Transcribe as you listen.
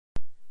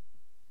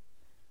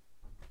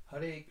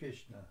Hare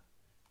Krishna.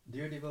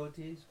 Dear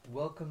devotees,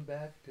 welcome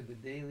back to the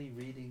daily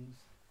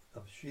readings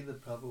of Srila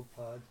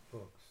Prabhupada's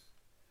books,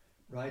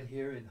 right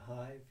here in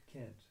Hythe,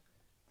 Kent,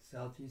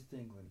 southeast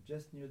England,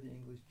 just near the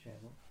English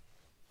Channel.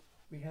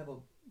 We have a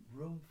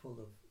room full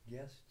of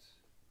guests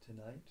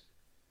tonight.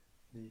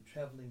 The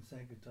traveling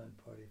Sankirtan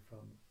party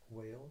from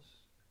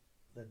Wales,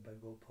 led by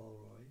Gopal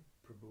Roy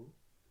Prabhu.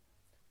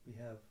 We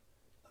have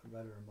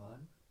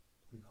Radharaman,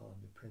 we call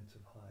him the Prince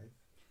of Hythe.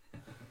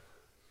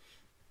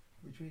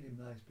 We treat him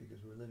nice because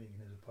we're living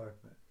in his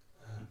apartment.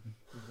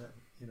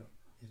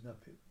 He's not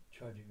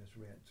charging us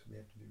rent, so we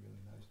have to be really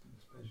nice to him,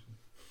 especially.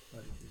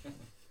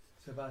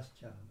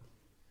 Sebastian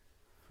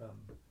from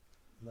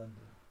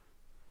London,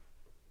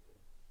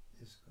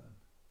 ISKCON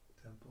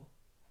Temple.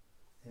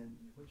 And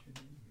what's your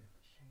name again?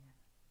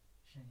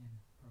 Cheyenne,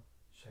 yeah.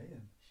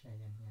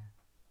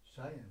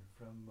 Cheyenne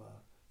from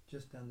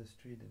just down the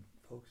street in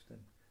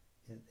Folkestone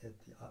at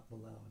the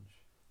Atma Lounge,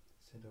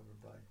 sent over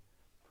by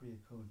Priya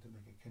Kun to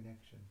make a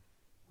connection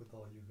with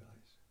all you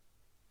guys.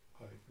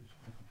 Hare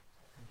Krishna.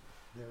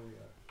 There we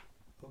are.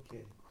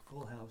 Okay,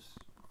 full house.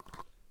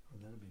 Oh,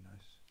 that'll be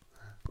nice.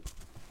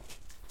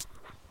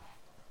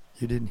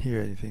 You didn't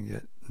hear anything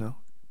yet? No?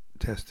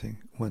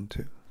 Testing. 1,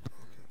 2.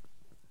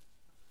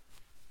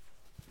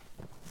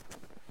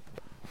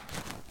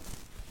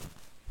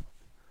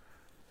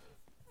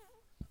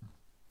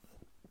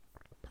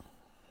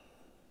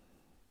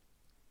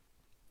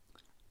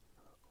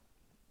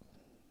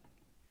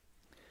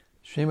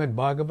 Srimad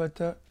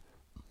Bhagavata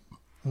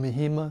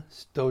Mahima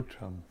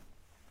Stotram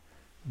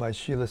by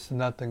Srila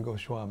Sanatana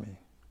Goswami,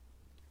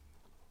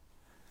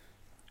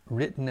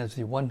 written as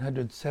the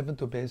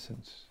 107th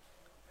obeisance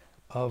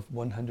of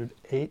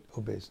 108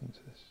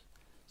 obeisances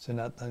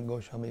Sanatana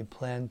Goswami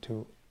planned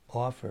to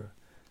offer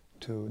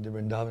to the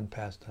Vrindavan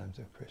pastimes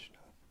of Krishna.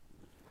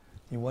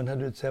 The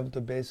 107th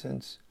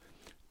obeisance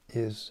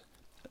is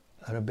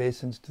an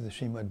obeisance to the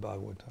Srimad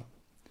Bhagavatam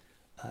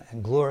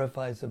and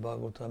glorifies the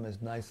Bhagavatam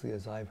as nicely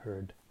as I've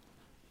heard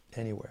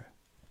anywhere.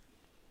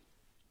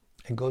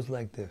 It goes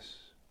like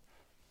this.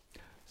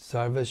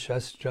 Sarva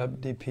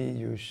Shastrabdi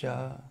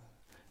Piyusha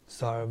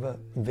Sarva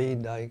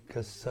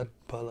Vedaika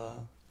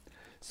Satpala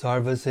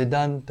Sarva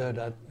Siddhanta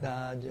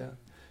Ratnaja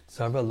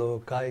Sarva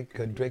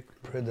Lokaika Drik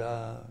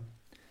Prada.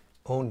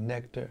 O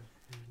nectar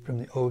from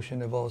the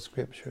ocean of all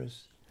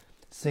scriptures,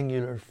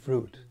 singular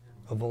fruit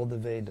of all the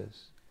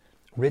Vedas,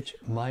 rich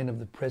mine of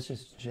the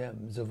precious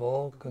gems of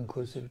all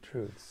conclusive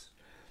truths,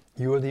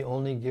 you are the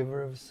only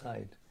giver of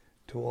sight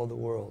to all the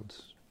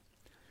worlds.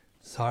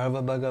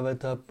 Sarva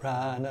Bhagavata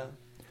Prana,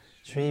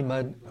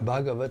 Srimad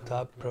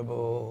Bhagavata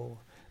Prabhu,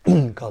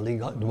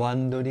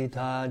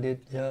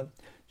 Kaligandwandoditaditya,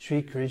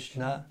 Sri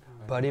Krishna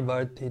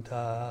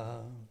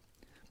Parivartita.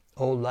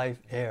 O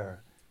life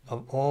air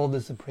of all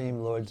the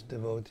Supreme Lord's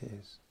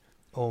devotees,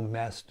 O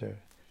Master,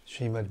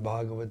 Srimad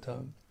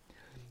Bhagavatam,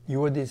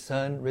 you are the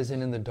sun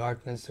risen in the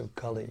darkness of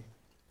Kali.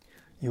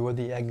 You are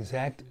the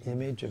exact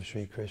image of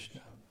Sri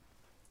Krishna.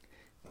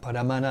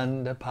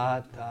 Paramananda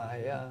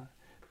Pataya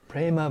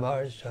Prema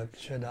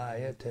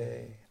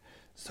Varshakshadayate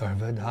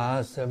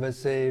Sarvadha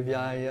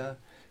Sarvasevyaya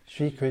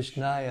Sri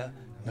Krishnaya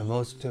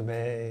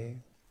Namostume.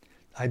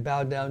 I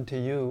bow down to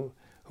you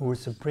who are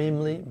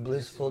supremely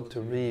blissful to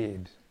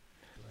read.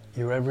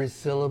 Your every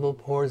syllable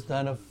pours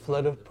down a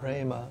flood of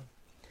prema.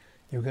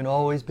 You can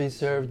always be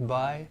served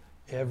by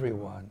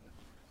everyone.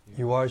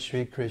 You are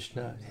Sri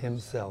Krishna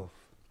himself.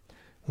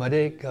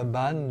 Madeka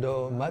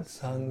Bando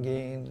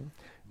Matsangin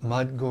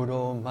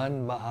Madguru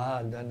Man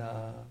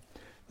Mahadana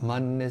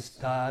Man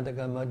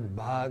Nistadaka Mad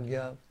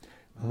Bhagya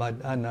Mad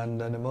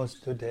Ananda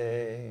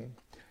Namostude.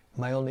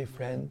 My only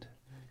friend,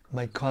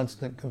 my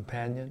constant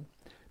companion,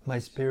 my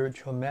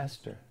spiritual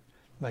master,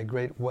 my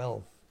great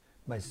wealth,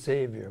 my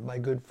savior, my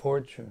good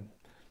fortune,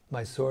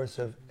 my source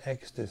of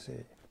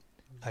ecstasy,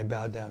 I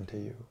bow down to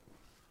you.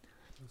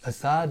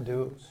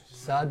 Asadu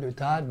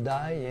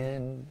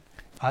sadutadayin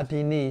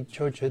atini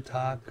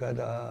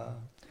chochatakada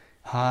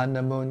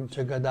hanamun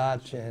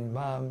chagadachin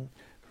mam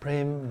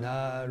prem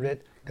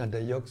narit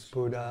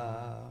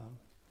gandayokspura.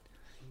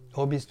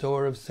 O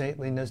bestower of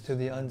saintliness to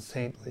the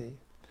unsaintly,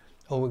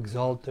 O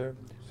exalter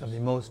of the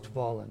most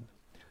fallen,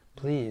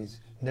 please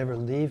never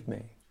leave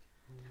me.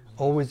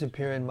 Always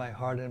appear in my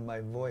heart and my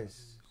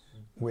voice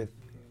with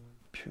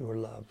pure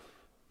love.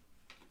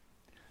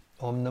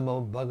 Om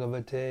Namo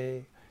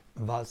Bhagavate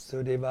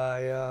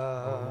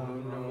Vasudevaya.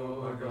 Om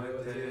Namo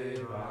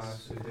Bhagavate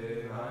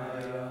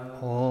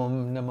Vasudevaya.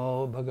 Om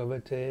Namo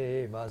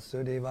Bhagavate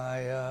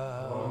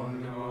Vasudevaya.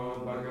 Om Namo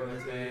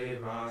Bhagavate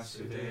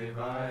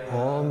Vasudevaya.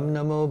 Om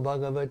Namo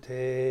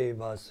Bhagavate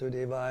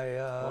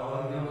Vasudevaya.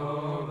 Om Namo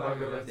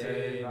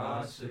Bhagavate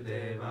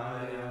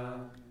Vasudevaya.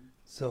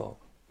 So,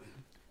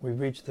 we've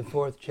reached the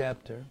 4th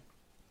chapter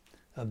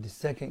of the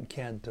 2nd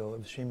canto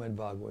of Srimad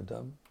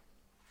Bhagavatam,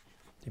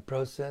 the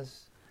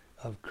process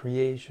of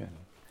creation.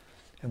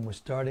 And we're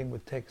starting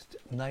with text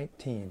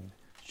 19.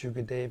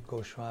 Shukadev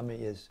Goswami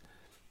is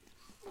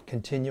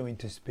continuing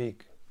to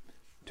speak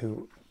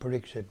to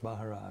Parikshit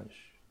Maharaj.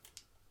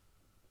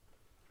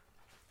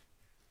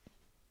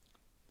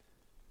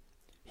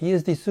 He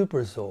is the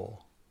Super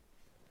Soul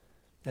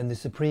and the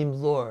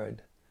Supreme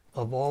Lord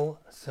of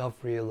all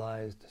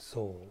self-realized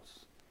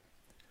souls.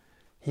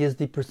 He is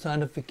the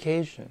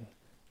personification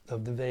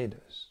of the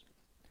Vedas,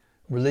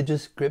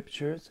 religious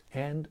scriptures,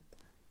 and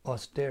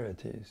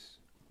austerities.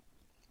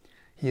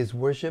 He is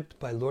worshipped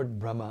by Lord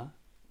Brahma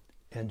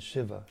and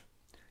Shiva,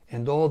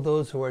 and all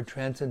those who are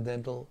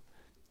transcendental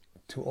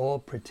to all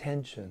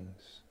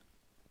pretensions.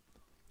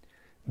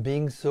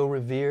 Being so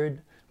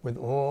revered with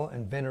awe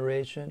and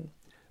veneration,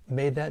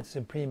 may that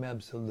Supreme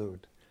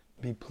Absolute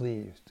be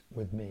pleased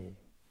with me.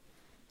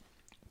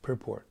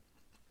 Purport.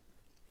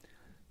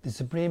 The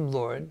Supreme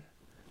Lord,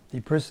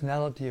 the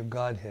personality of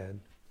Godhead,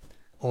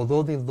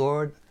 although the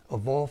Lord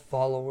of all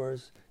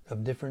followers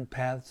of different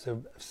paths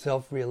of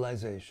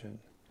self-realization,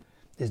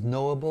 is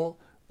knowable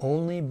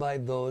only by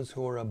those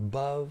who are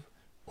above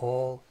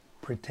all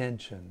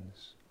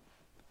pretensions.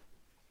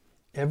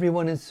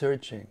 Everyone is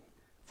searching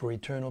for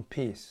eternal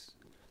peace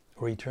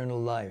or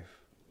eternal life,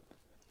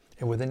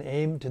 and with an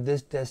aim to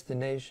this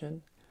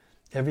destination,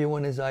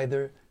 everyone is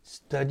either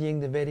studying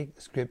the Vedic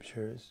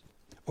scriptures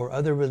or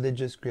other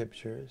religious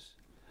scriptures,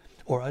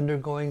 or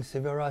undergoing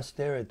severe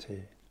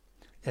austerity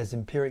as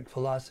empiric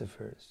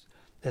philosophers,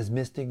 as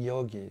mystic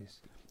yogis,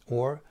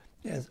 or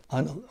as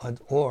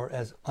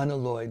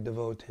unalloyed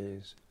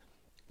devotees,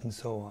 and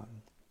so on.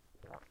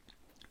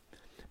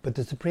 But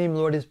the Supreme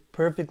Lord is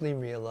perfectly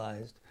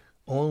realized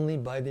only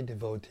by the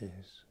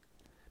devotees,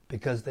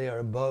 because they are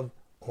above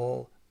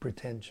all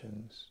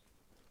pretensions.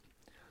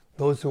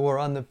 Those who are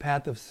on the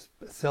path of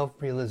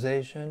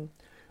self-realization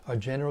are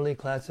generally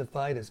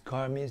classified as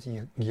karmis,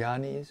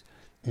 jnanis,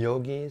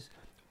 yogis,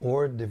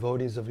 or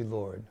devotees of the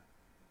Lord.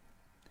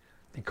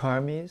 The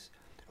karmis,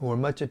 who are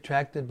much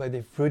attracted by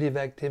the fruitive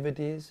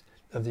activities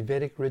of the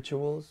Vedic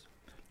rituals,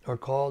 are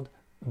called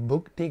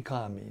bhukti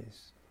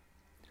kamis,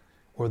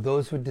 or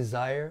those who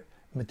desire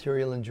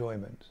material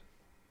enjoyment.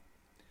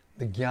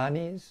 The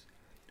jnanis,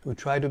 who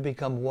try to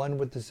become one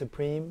with the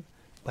Supreme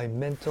by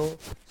mental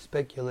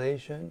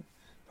speculation,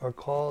 are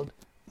called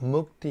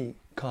mukti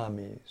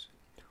kamis,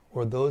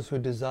 or those who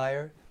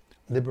desire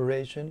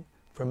liberation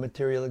from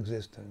material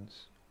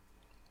existence.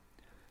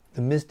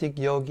 The mystic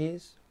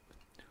yogis,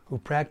 who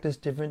practice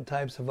different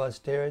types of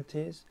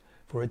austerities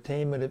for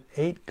attainment of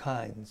 8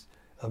 kinds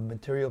of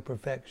material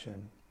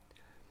perfection,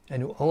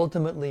 and who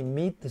ultimately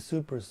meet the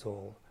Super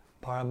Soul,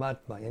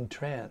 Paramatma, in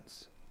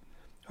trance,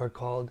 are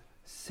called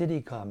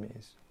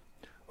siddhikamis,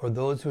 or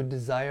those who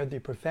desire the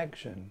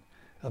perfection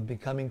of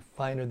becoming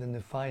finer than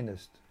the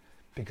finest,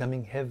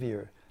 becoming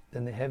heavier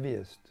than the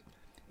heaviest,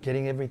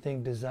 getting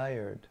everything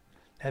desired,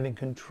 having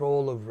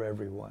control over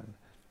everyone,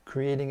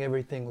 creating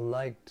everything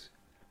liked,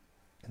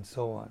 and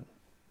so on.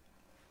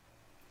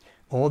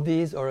 All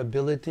these are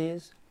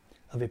abilities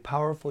of a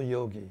powerful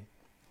yogi,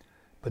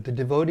 but the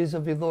devotees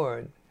of the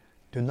Lord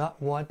do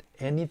not want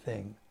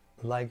anything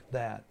like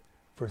that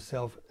for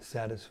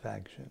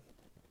self-satisfaction.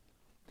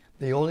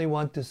 They only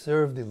want to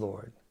serve the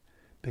Lord,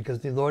 because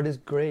the Lord is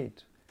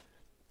great,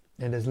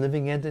 and as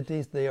living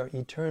entities they are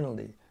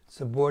eternally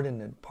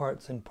subordinate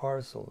parts and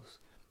parcels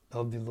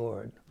of the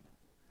Lord.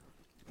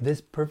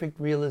 This perfect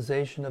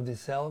realization of the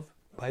self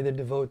by the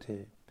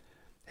devotee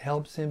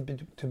helps him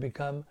to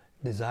become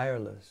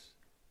desireless,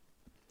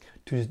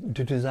 to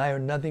desire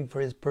nothing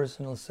for his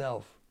personal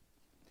self,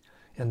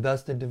 and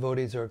thus the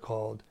devotees are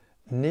called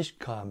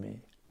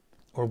nishkami,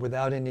 or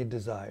without any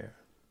desire.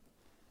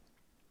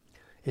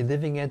 A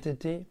living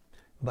entity,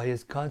 by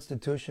his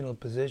constitutional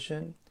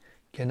position,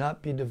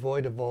 cannot be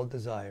devoid of all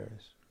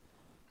desires.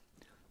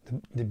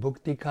 The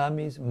bhukti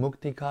kamis,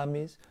 mukti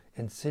kamis,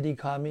 and siddhi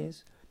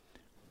kamis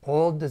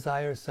all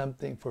desire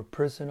something for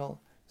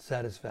personal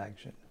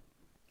satisfaction.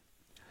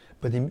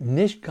 But the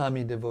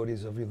nishkami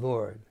devotees of the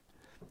Lord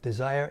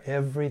desire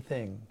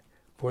everything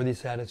for the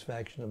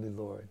satisfaction of the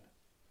Lord.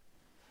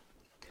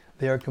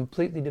 They are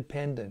completely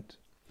dependent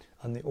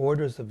on the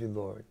orders of the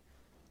Lord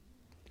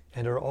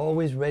and are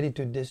always ready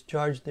to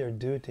discharge their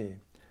duty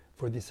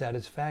for the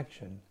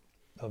satisfaction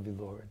of the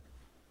Lord.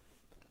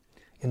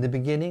 In the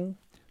beginning,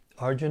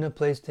 Arjuna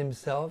placed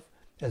himself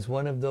as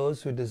one of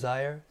those who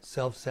desire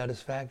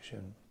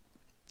self-satisfaction,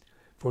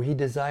 for he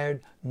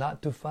desired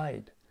not to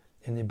fight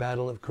in the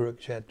battle of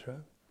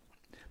Kurukshetra,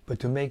 but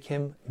to make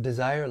him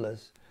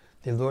desireless,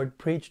 the Lord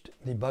preached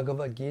the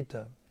Bhagavad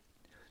Gita,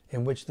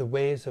 in which the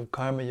ways of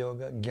Karma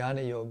Yoga,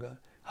 Jnana Yoga,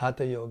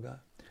 Hatha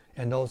Yoga,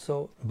 and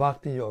also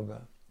Bhakti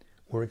Yoga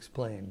were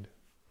explained.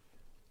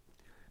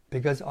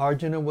 Because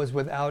Arjuna was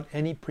without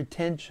any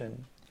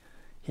pretension,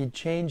 he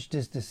changed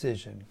his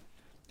decision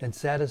and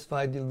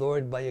satisfied the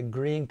Lord by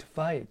agreeing to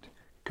fight,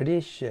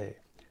 Krishe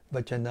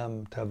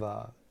Vachanam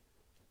Tava.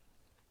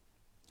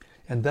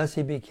 And thus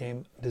he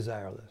became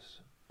desireless.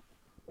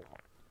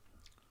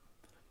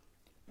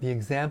 The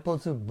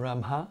examples of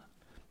Brahma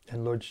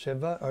and Lord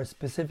Shiva are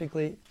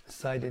specifically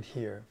cited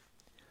here,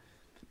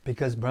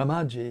 because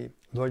Brahmaji,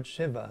 Lord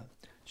Shiva,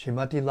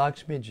 Srimati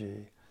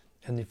Lakshmiji,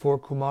 and the 4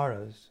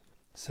 Kumaras,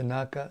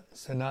 Sanaka,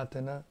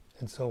 Sanatana,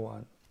 and so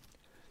on,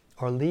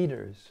 are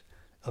leaders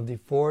of the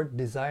 4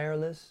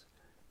 desireless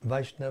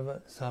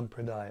Vaishnava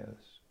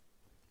Sampradayas.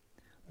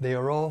 They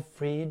are all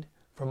freed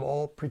from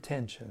all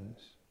pretensions.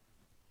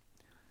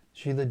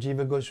 Srila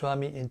Jiva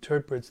Goswami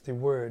interprets the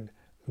word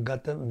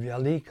Gata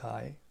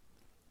Vyalikai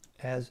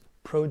as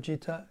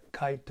Projita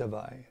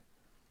Kaitavai,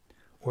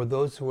 or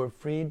those who are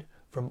freed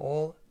from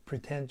all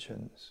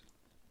pretensions,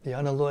 the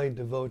unalloyed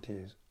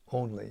devotees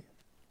only.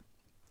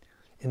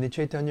 In the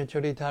Chaitanya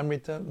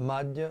Charitamrita,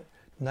 Madhya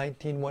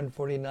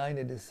 19.149,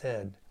 it is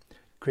said,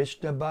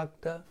 Krishna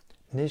Bhakta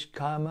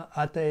Nishkama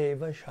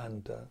Ataeva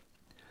Shanta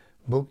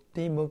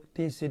Bhukti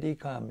Mukti Siddhi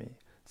Kami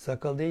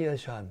Sakaliya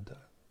Shanta.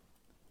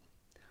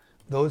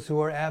 Those who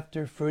are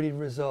after fruited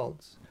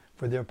results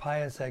for their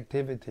pious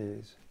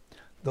activities,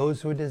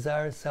 those who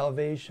desire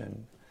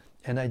salvation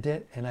and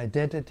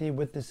identity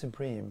with the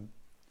Supreme,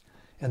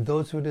 and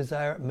those who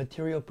desire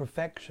material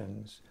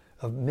perfections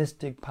of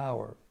mystic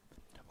power,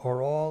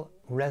 are all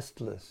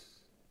restless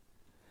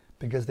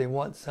because they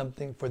want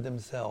something for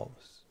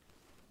themselves.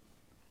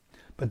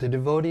 But the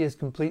devotee is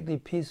completely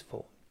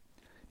peaceful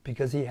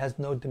because he has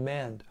no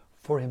demand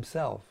for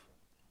himself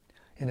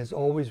and is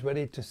always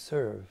ready to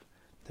serve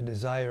the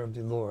desire of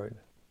the Lord.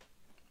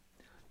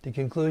 The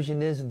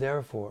conclusion is,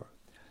 therefore,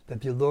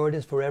 that the Lord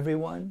is for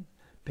everyone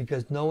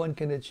because no one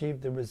can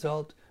achieve the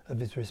result of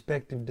his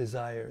respective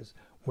desires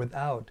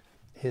without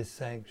his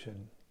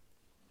sanction.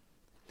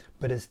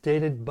 But as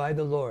stated by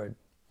the Lord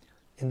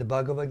in the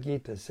Bhagavad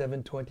Gita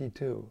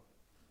 7.22,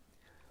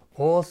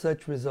 all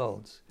such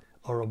results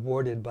are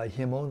awarded by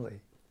him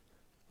only.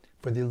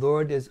 For the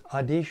Lord is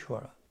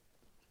Adishwara,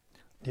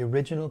 the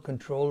original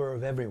controller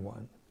of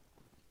everyone,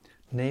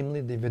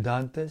 namely the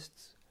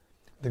Vedantists,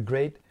 the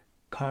great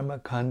Karma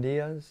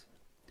Kandiyas,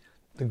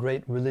 the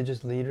great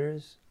religious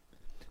leaders,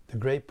 the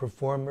great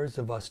performers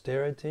of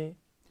austerity,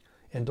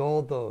 and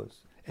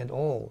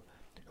all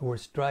who are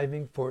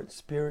striving for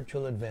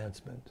spiritual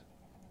advancement.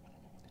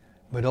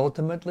 But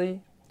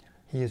ultimately,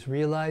 he is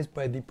realized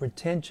by the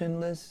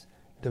pretensionless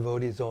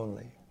devotees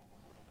only.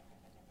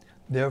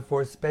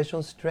 Therefore,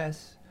 special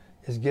stress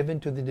is given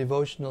to the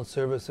devotional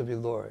service of the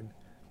Lord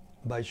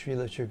by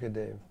Srila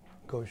Shukadev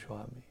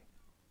Goswami.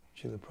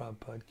 Srila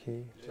Prabhupada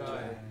Ki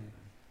Jai.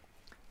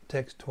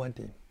 Text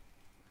 20.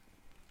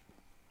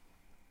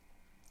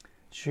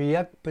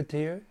 Shriyak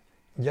Patir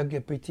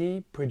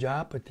Yagyapati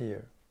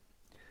Prajapatir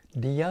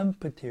Diyam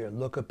Patir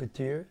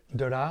Lokapatir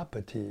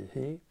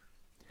Dharapati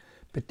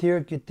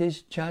Patir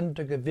Gitish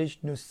Chandraga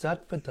Vishnu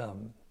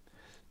Sattvatam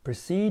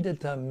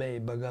Prasidatam Me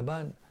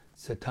Bhagavan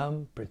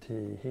Satam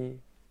Pratihi.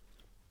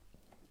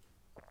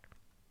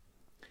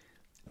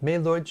 May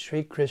Lord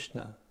Sri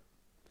Krishna,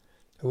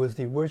 who is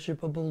the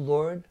worshipable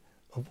Lord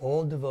of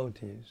all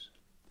devotees,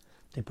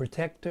 the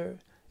protector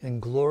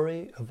and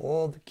glory of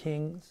all the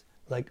kings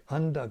like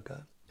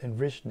Andaka and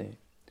Vrishni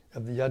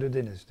of the Yadu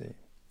dynasty,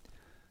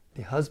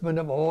 the husband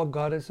of all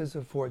goddesses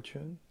of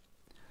fortune,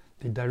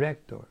 the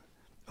director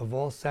of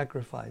all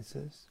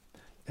sacrifices,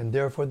 and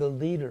therefore the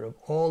leader of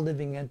all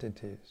living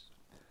entities,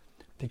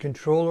 the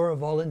controller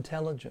of all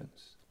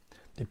intelligence,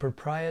 the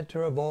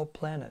proprietor of all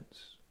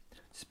planets,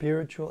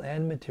 spiritual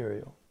and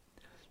material,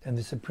 and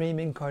the supreme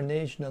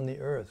incarnation on the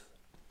earth,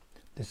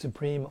 the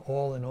supreme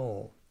all in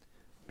all,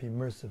 be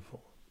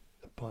merciful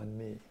upon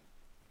me.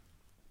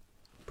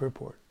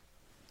 Purport.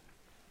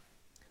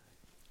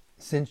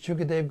 Since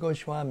Shukadev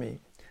Goswami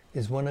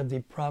is one of the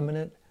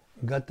prominent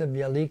Gata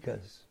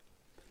Vyalikas,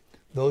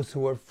 those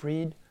who are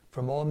freed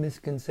from all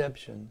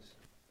misconceptions,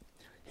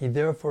 he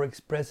therefore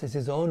expresses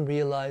his own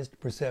realized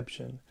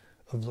perception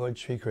of Lord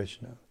Sri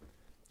Krishna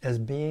as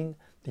being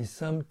the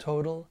sum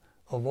total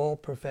of all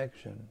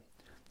perfection,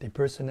 the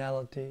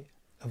personality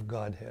of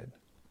Godhead.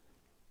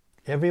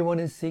 Everyone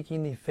is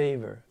seeking the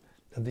favor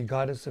of the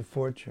goddess of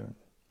fortune,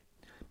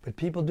 but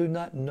people do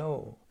not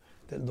know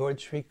that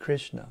Lord Sri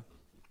Krishna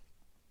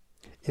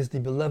is the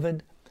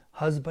beloved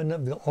husband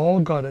of all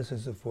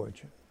goddesses of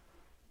fortune.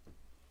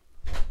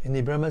 In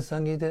the Brahma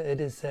Samhita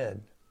it is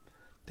said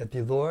that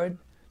the Lord,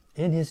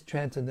 in his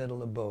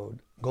transcendental abode,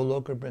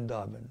 Goloka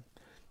Vrindavan,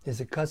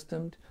 is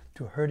accustomed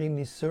to herding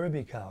the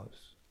Surabhi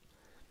cows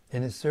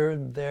and is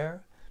served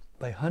there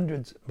by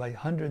hundreds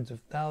of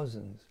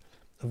thousands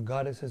of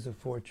goddesses of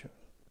fortune.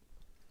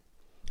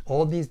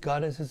 All these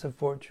goddesses of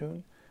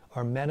fortune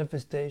are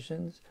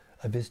manifestations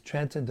of his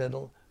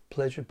transcendental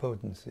pleasure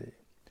potency,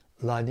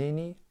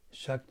 Hladini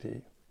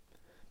Shakti,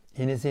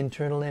 in his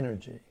internal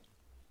energy.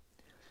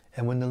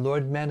 And when the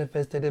Lord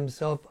manifested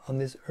himself on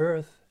this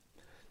earth,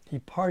 he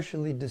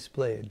partially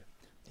displayed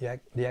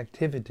the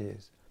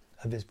activities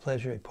of his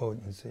pleasure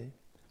potency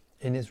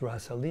in his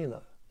Rasa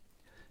Lila,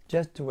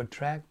 just to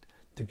attract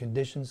the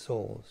conditioned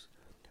souls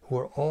who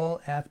are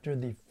all after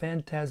the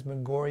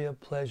phantasmagoria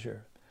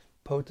pleasure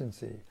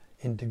potency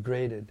in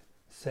degraded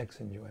sex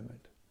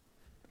enjoyment.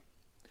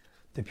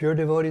 The pure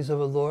devotees of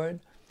the Lord,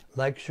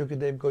 like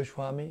Shukadev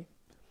Goswami,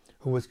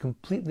 who was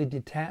completely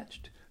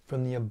detached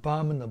from the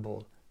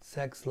abominable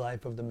sex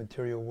life of the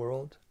material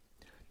world,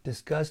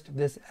 discussed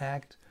this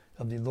act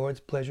of the Lord's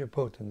pleasure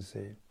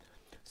potency,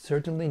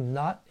 certainly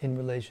not in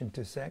relation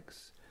to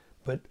sex,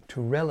 but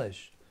to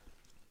relish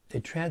a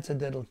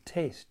transcendental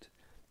taste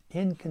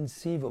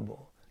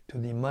inconceivable to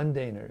the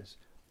mundaners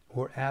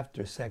who are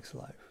after sex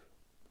life.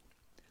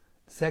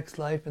 Sex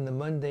life in the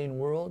mundane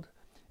world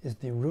is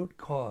the root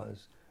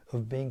cause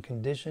of being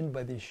conditioned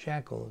by the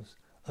shackles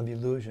of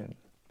illusion.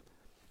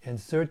 And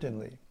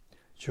certainly,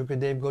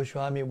 Shukadev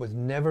Goswami was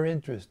never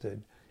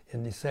interested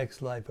in the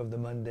sex life of the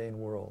mundane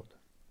world.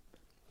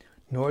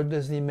 Nor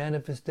does the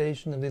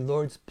manifestation of the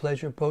Lord's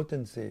pleasure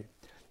potency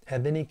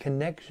have any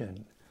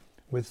connection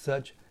with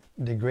such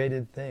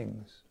degraded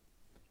things.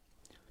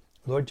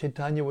 Lord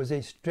Chaitanya was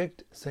a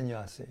strict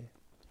sannyasi,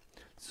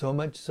 so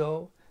much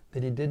so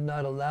that he did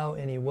not allow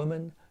any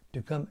woman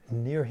to come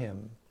near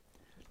him,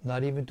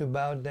 not even to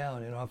bow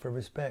down and offer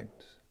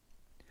respects.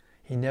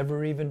 He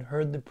never even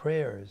heard the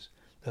prayers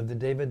of the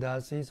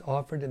Devadasis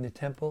offered in the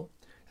temple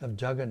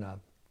of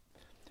Jagannath,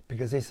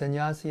 because a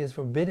sannyasi is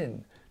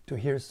forbidden to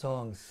hear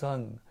songs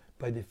sung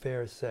by the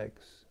fair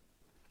sex.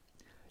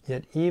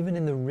 Yet even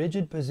in the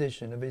rigid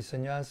position of a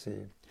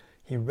sannyasi,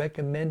 he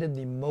recommended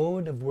the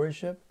mode of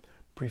worship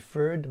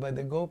preferred by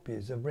the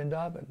gopis of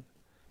Vrindavan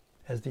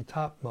as the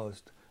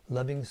topmost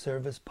loving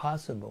service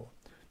possible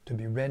to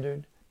be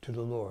rendered to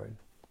the Lord.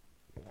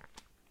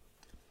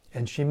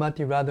 And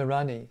Srimati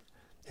Radharani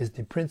is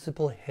the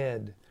principal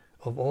head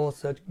of all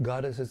such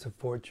goddesses of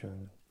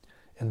fortune,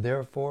 and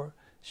therefore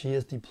she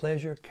is the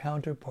pleasure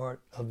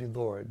counterpart of the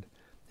Lord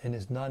and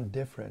is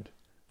non-different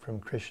from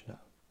Krishna.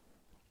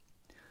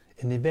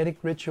 In the Vedic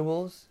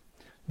rituals,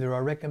 there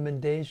are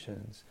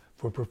recommendations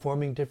for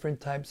performing different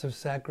types of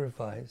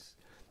sacrifice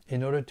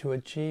in order to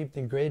achieve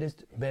the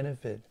greatest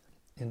benefit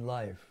in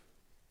life.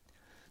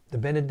 The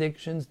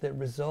benedictions that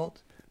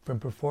result from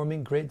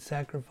performing great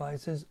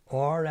sacrifices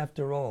are,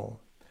 after all,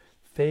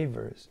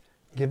 favors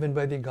given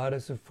by the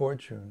goddess of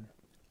fortune,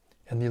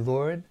 and the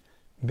Lord,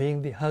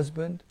 being the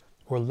husband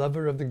or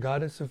lover of the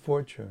goddess of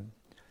fortune,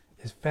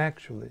 is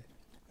factually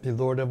the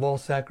Lord of all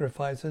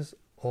sacrifices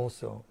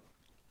also.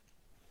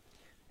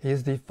 He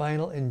is the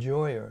final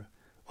enjoyer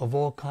of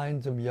all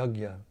kinds of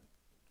yajna.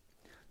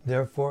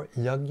 Therefore,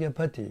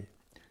 Yagyapati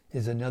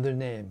is another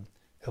name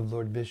of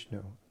Lord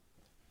Vishnu.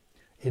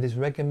 It is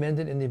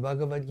recommended in the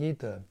Bhagavad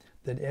Gita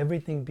that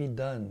everything be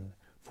done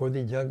for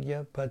the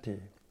Yagyapati,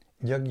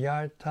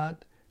 Yagyartat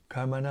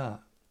Karmana,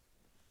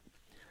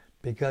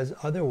 because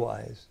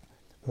otherwise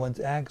one's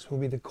acts will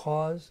be the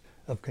cause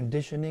of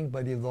conditioning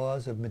by the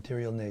laws of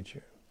material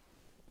nature.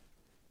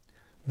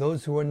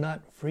 Those who are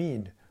not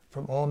freed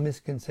from all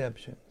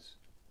misconceptions,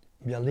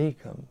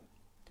 Vyalikam,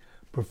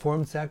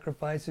 perform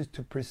sacrifices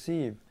to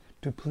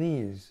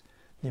please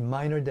the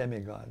minor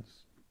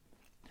demigods.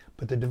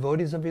 But the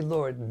devotees of the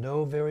Lord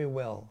know very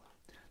well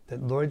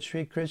that Lord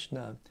Sri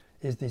Krishna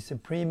is the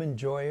supreme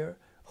enjoyer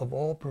of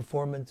all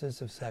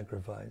performances of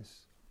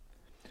sacrifice.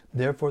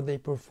 Therefore they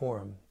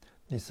perform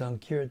the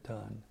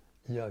Sankirtan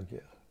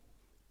Yagya.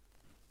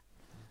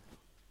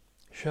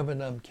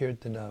 Shravanam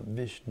Kirtanam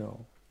Vishnu,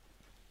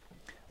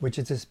 which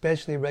is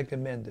especially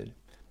recommended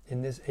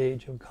in this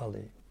age of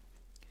Kali.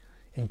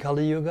 In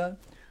Kali Yuga,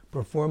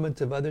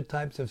 performance of other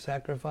types of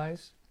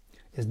sacrifice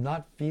is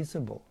not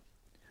feasible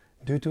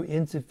due to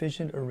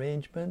insufficient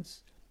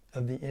arrangements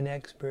of the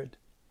inexpert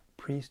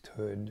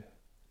priesthood.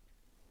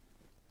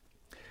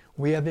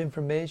 We have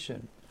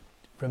information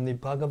from the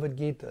Bhagavad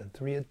Gita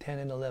 3:10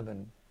 and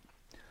 11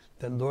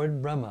 that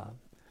Lord Brahma,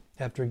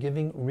 after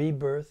giving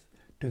rebirth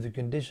to the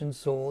conditioned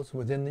souls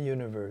within the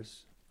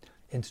universe,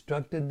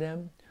 instructed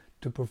them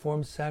to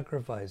perform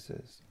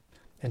sacrifices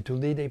and to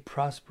lead a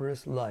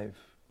prosperous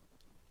life.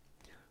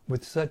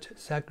 With such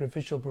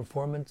sacrificial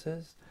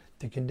performances,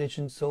 the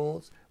conditioned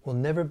souls will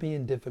never be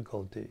in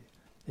difficulty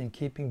in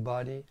keeping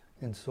body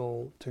and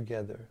soul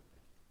together.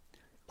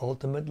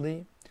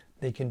 Ultimately,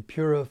 they can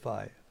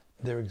purify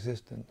their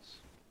existence.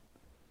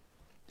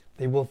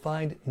 They will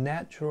find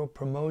natural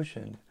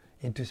promotion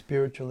into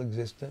spiritual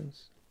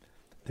existence,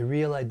 the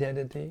real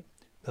identity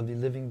of the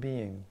living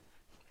being.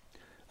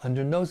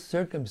 Under no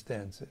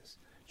circumstances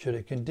should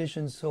a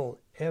conditioned soul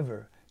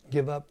ever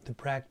give up the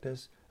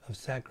practice of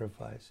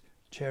sacrifice,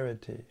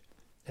 charity,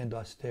 and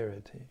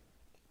austerity.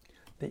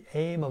 The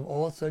aim of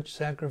all such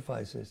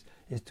sacrifices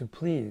is to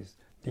please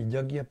the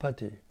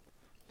Yagyapati,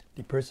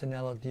 the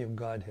personality of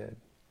Godhead.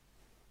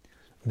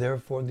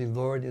 Therefore the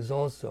Lord is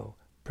also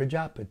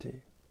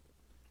Prajapati.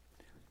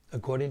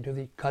 According to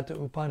the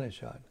Katha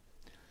Upanishad,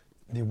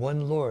 the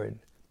one Lord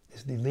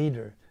is the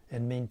leader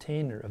and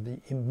maintainer of the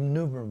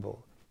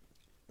innumerable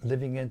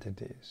living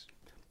entities.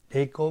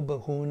 Eko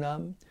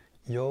Bahunam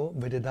Yo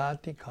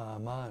Vidadati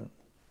Kaman.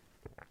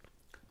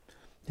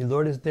 The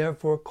Lord is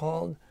therefore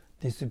called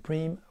the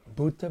Supreme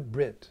Bhuta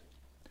Brit,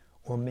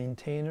 or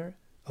maintainer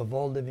of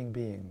all living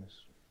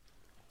beings.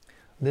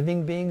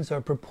 Living beings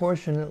are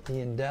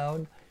proportionately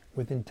endowed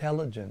with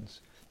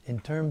intelligence in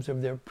terms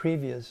of their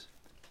previous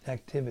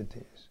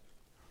activities.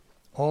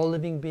 All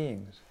living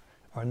beings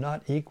are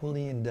not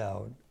equally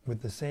endowed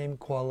with the same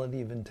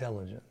quality of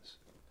intelligence,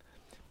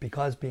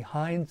 because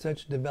behind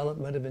such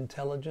development of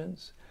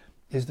intelligence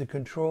is the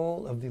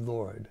control of the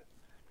Lord,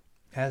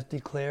 as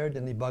declared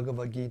in the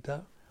Bhagavad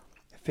Gita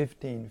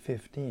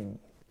 15:15.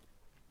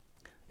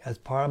 As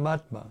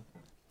Paramatma,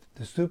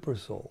 the super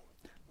soul,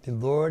 the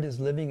Lord is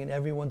living in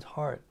everyone's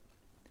heart,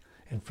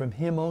 and from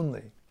Him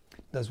only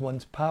does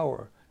one's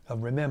power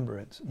of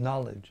remembrance,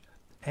 knowledge,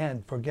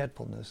 and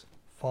forgetfulness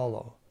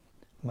follow.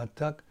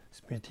 Matak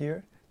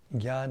smritir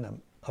jnanam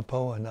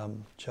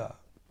apohanam cha.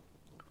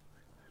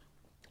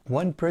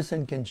 One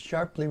person can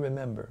sharply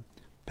remember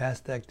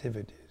past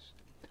activities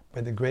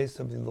by the grace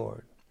of the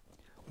Lord,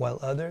 while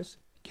others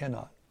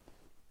cannot.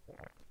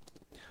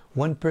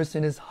 One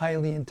person is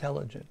highly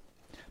intelligent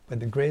by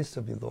the grace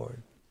of the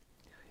Lord,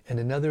 and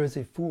another is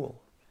a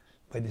fool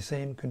by the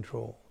same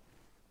control.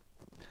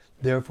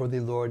 Therefore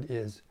the Lord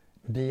is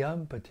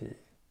Dhyampati,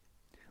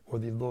 or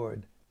the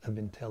Lord of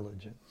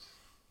intelligence.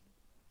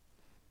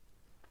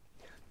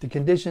 The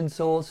conditioned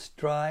souls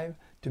strive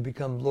to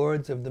become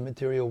lords of the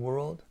material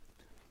world.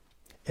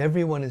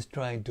 Everyone is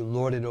trying to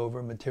lord it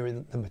over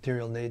the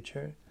material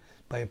nature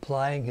by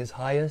applying his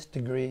highest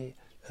degree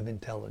of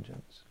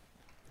intelligence.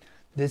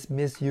 This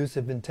misuse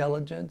of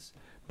intelligence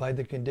by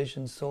the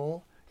conditioned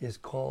soul is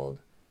called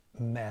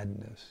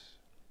madness.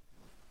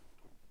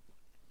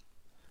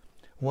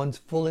 One's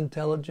full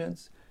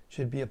intelligence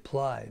should be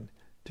applied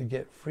to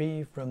get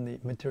free from the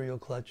material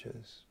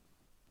clutches.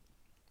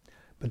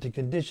 But the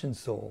conditioned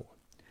soul,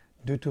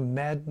 due to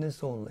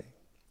madness only,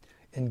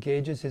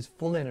 engages his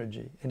full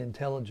energy and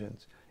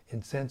intelligence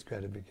in sense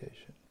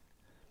gratification.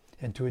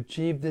 And to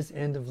achieve this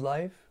end of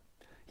life,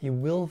 he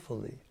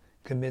willfully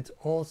commits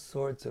all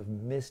sorts of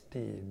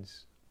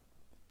misdeeds.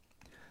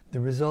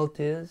 The result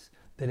is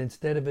that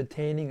instead of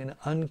attaining an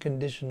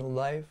unconditional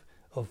life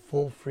of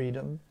full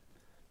freedom,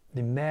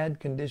 the mad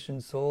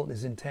conditioned soul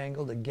is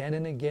entangled again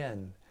and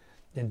again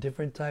in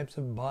different types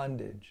of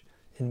bondage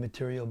in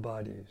material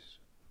bodies.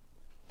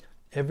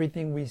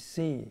 Everything we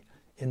see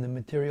in the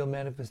material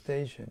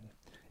manifestation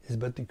is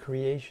but the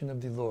creation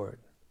of the Lord.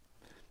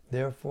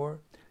 Therefore,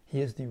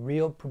 He is the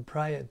real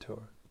proprietor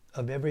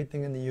of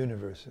everything in the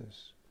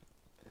universes.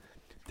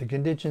 The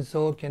conditioned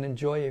soul can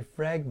enjoy a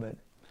fragment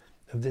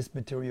of this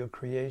material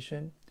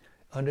creation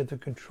under the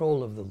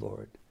control of the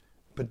Lord,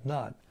 but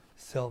not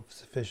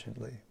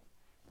self-sufficiently.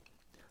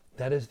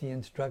 That is the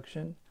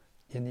instruction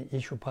in the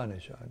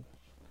Ishopanishad.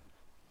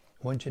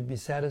 One should be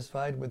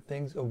satisfied with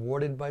things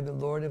awarded by the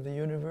Lord of the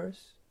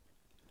universe.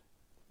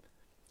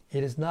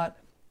 It is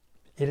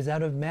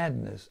out of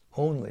madness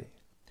only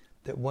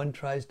that one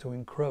tries to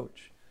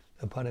encroach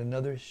upon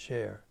another's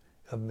share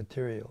of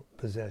material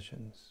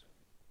possessions.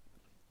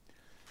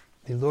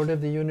 The Lord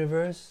of the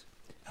universe,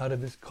 out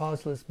of His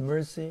causeless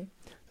mercy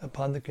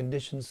upon the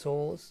conditioned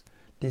souls,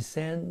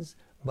 descends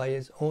by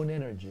His own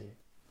energy,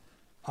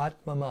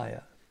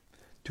 Atmamaya,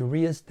 to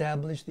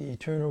re-establish the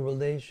eternal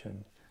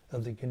relation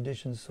of the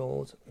conditioned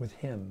souls with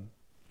Him.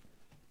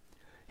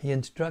 He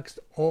instructs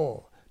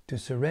all to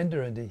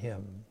surrender unto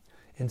Him,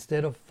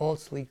 instead of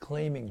falsely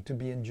claiming to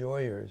be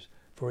enjoyers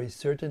for a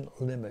certain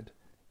limit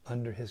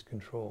under His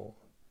control.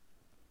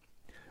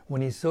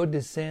 When He so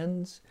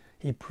descends,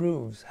 He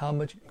proves how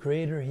much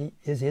greater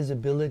is His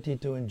ability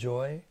to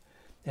enjoy,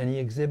 and He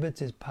exhibits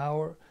His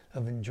power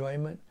of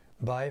enjoyment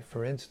by,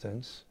 for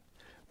instance,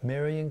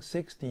 marrying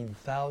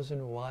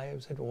 16,000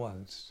 wives at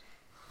once.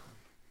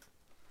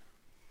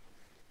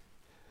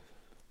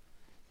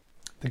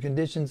 The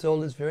conditioned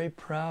soul is very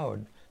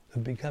proud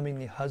of becoming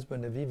the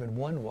husband of even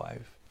one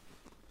wife.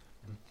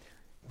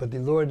 But the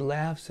Lord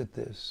laughs at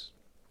this.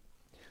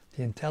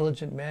 The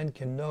intelligent man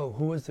can know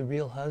who is the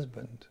real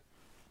husband.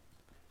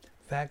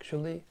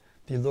 Factually,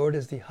 the Lord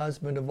is the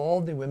husband of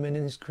all the women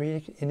in His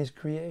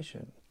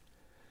creation.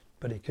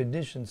 But a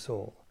conditioned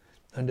soul,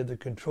 under the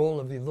control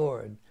of the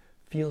Lord,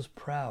 feels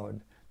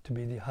proud to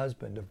be the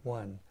husband of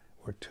one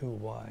or two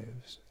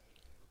wives.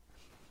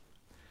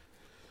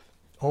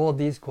 All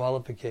these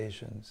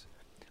qualifications,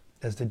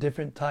 as the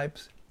different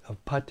types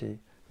of pati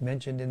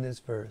mentioned in this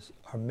verse,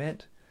 are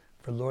meant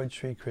for Lord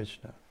Sri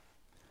Krishna.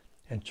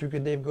 And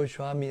Shukadeva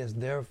Goswami has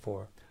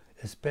therefore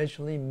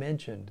especially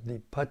mentioned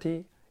the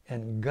pati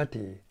and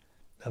gati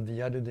of the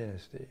Yadu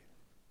dynasty.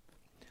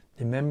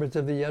 The members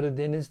of the Yadu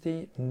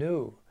dynasty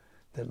knew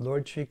that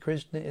Lord Sri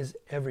Krishna is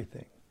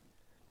everything,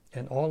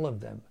 and all of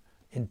them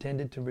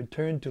intended to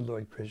return to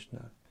Lord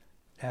Krishna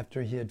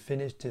after he had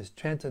finished his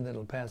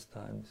transcendental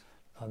pastimes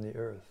on the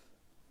earth.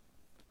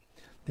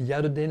 The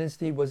Yadu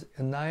dynasty was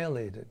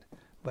annihilated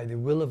by the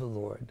will of the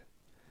Lord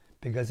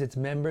because its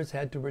members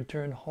had to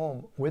return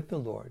home with the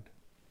Lord.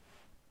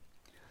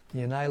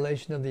 The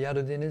annihilation of the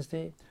Yadu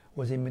dynasty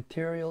was a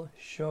material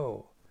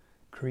show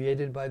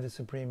created by the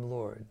Supreme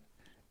Lord.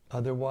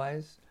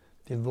 Otherwise,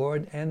 the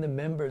Lord and the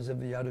members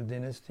of the Yadu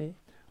dynasty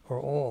are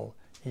all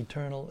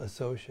eternal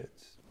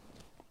associates.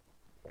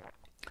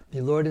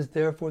 The Lord is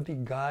therefore the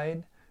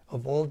guide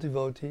of all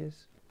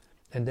devotees,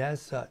 and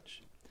as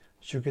such,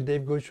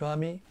 Shukadeva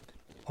Goswami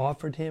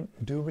offered him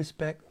due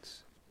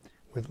respects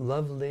with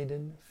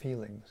love-laden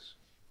feelings.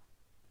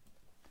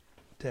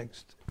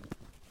 Text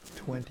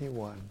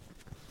 21.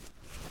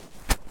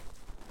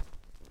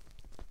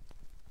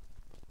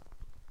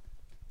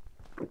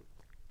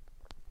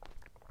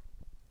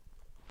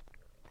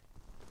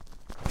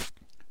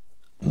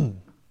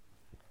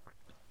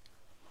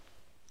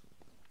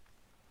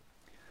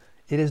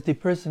 It is the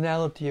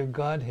personality of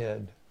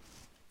Godhead,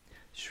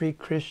 Sri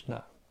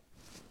Krishna,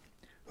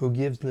 who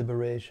gives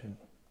liberation.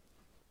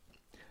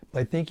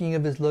 By thinking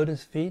of his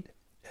lotus feet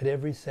at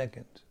every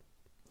second,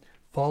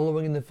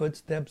 following in the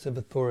footsteps of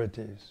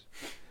authorities,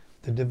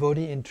 the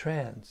devotee in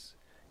trance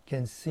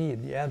can see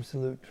the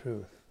absolute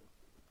truth.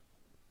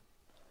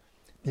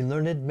 The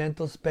learned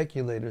mental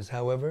speculators,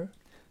 however,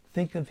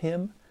 think of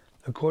him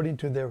according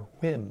to their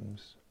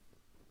whims.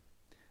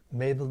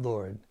 May the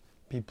Lord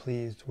be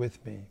pleased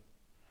with me.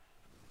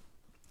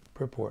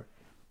 Purport.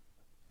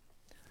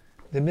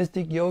 The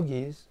mystic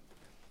yogis,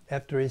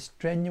 after a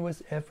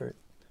strenuous effort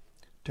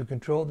to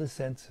control the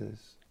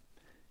senses,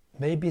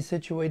 may be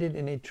situated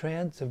in a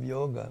trance of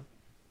yoga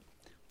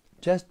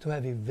just to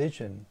have a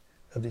vision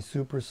of the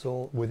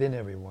supersoul within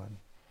everyone.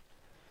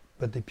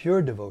 But the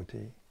pure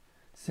devotee,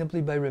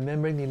 simply by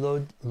remembering the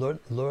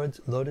Lord's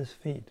lotus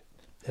feet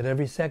at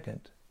every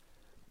second,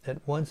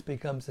 at once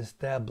becomes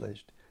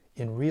established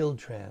in real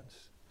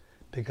trance,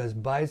 because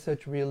by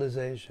such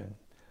realization,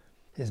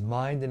 his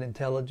mind and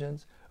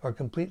intelligence are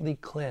completely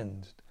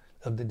cleansed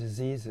of the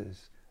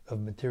diseases of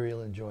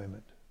material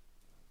enjoyment.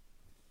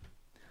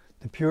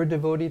 The pure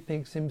devotee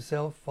thinks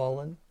himself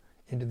fallen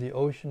into the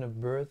ocean of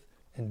birth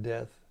and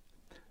death,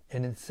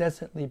 and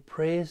incessantly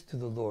prays to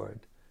the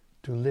Lord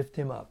to lift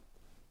him up.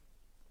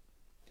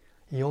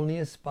 He only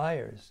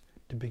aspires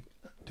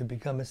to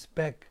become a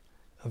speck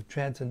of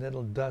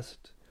transcendental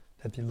dust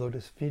at the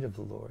lotus feet of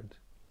the Lord.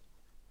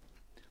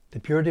 The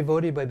pure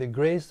devotee, by the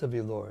grace of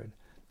the Lord,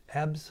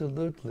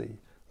 absolutely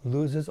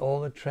loses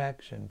all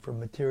attraction for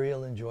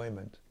material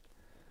enjoyment,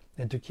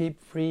 and to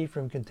keep free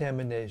from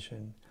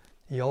contamination,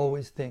 he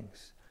always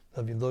thinks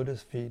of the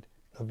lotus feet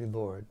of the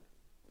Lord.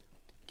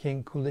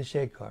 King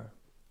Kulashekar,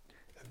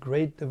 a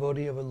great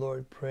devotee of the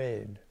Lord,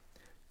 prayed,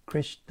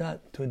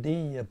 Krishna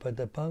tudiya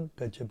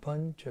padapankaja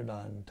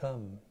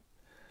pancharantam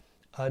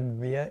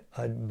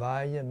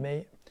advaya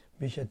me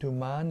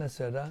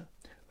vishatumana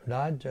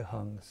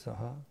rajahang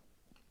saha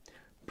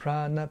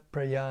prana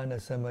prayana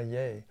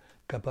samaye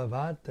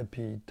kapavata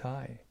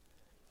pitai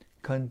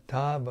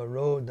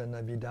kantavaroda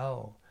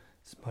navidao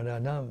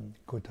smaranam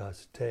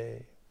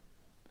kutaste.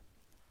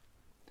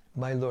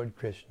 My Lord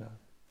Krishna,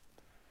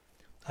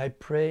 I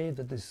pray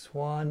that the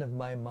swan of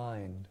my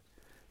mind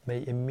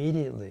may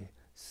immediately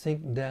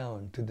sink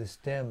down to the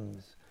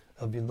stems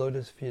of the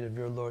lotus feet of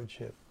your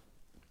Lordship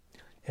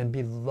and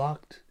be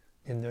locked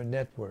in their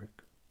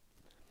network.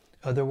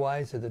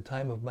 Otherwise, at the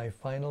time of my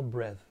final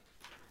breath,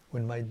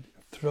 when my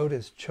throat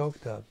is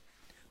choked up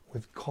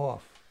with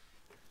cough,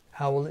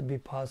 how will it be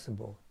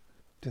possible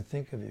to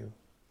think of you?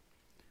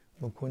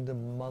 Mukunda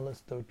Mala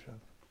Stotra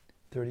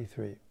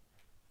 33.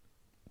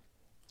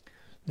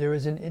 There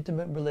is an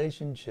intimate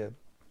relationship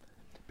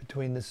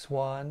between the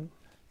swan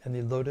and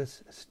the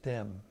lotus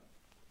stem.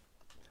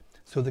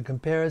 So the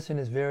comparison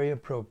is very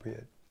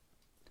appropriate.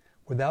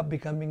 Without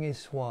becoming a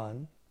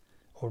swan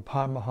or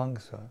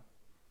paramahansa,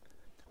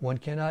 one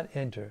cannot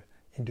enter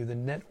into the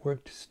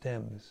networked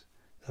stems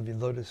of the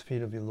lotus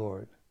feet of the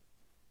Lord.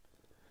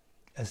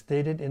 As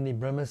stated in the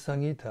Brahma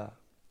Samhita,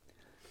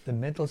 the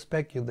mental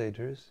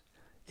speculators,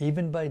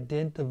 even by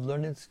dint of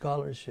learned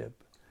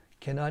scholarship,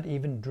 cannot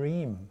even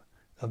dream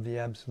of the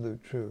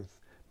absolute truth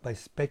by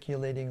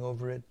speculating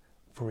over it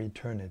for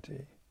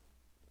eternity.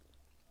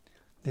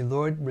 The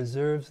Lord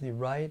reserves the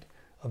right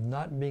of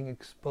not being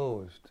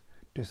exposed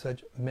to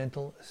such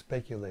mental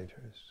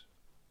speculators.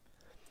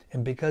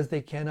 And because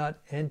they cannot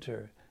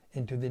enter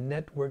into the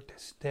networked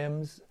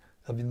stems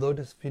of the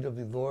lotus feet of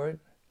the Lord,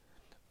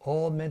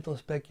 all mental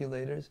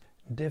speculators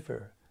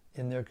differ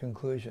in their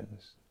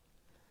conclusions.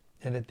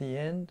 And at the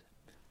end,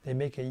 they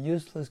make a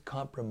useless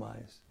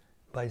compromise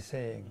by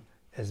saying,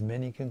 as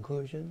many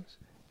conclusions,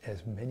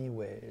 as many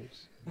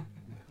ways.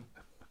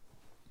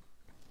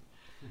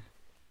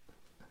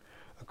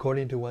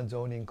 According to one's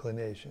own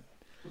inclination.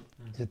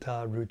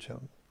 Yata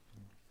rucham.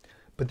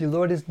 But the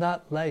Lord is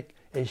not like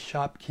a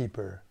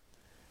shopkeeper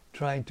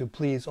trying to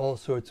please all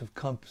sorts of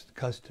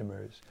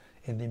customers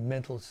in the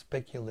mental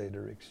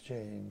speculator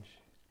exchange.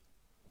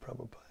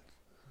 Prabhupada.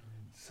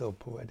 So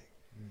poetic,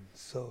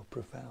 so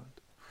profound.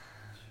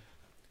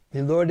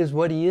 The Lord is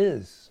what He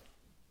is,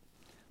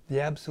 the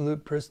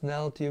absolute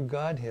personality of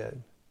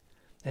Godhead,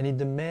 and He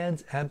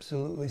demands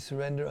absolutely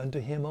surrender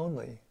unto Him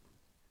only.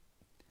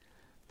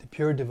 The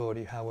pure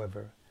devotee,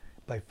 however,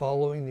 by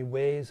following the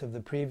ways of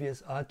the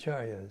previous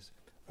acharyas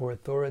or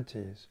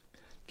authorities,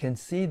 can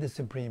see the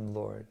Supreme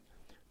Lord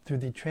through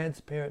the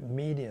transparent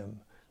medium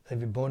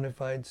of a bona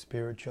fide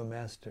spiritual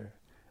master,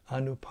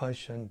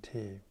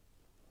 anupashanti.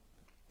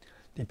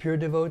 The pure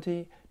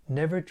devotee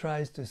never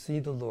tries to see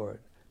the Lord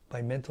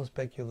by mental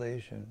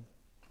speculation,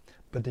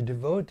 but the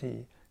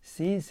devotee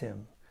sees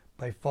Him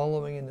by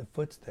following in the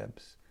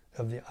footsteps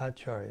of the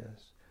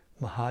acharyas,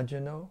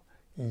 mahajano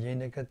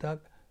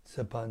yenakatak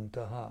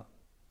sapantaha.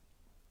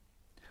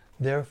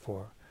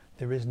 Therefore,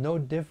 there is no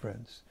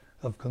difference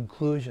of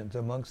conclusions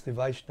amongst the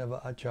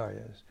Vaishnava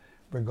acharyas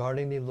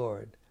regarding the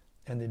Lord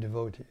and the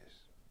devotees.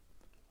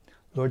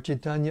 Lord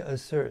Chaitanya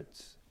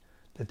asserts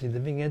that the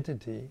living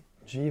entity,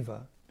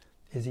 jiva,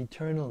 is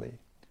eternally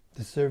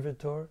the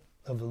servitor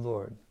of the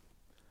Lord.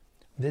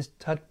 This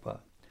tattva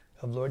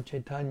of Lord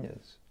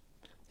Chaitanya's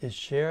is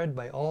shared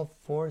by all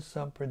four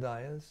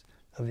sampradayas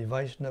of the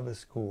Vaishnava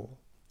school,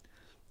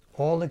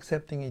 all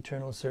accepting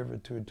eternal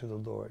servitude to the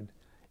Lord,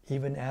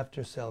 even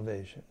after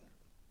salvation.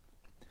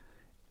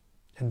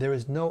 And there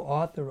is no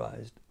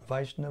authorized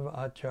Vaishnava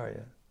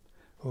Acharya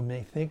who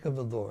may think of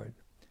the Lord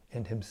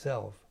and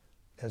himself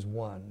as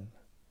one.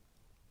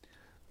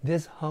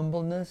 This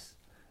humbleness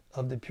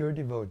of the pure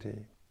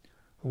devotee,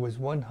 who is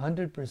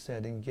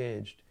 100%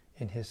 engaged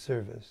in his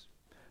service,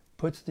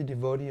 puts the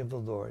devotee of the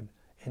Lord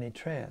in a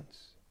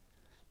trance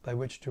by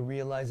which to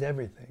realize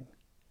everything,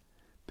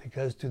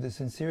 because to the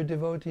sincere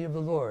devotee of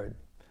the Lord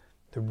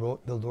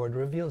Lord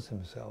reveals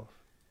himself,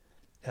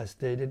 as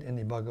stated in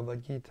the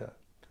Bhagavad Gita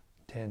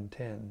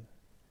 10:10.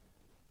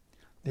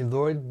 The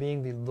Lord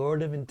being the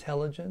Lord of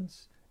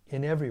intelligence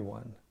in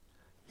everyone,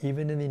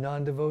 even in the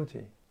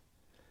non-devotee,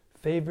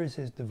 favors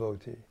his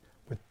devotee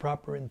with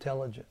proper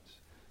intelligence,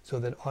 so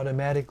that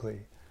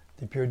automatically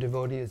the pure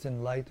devotee is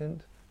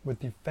enlightened with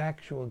the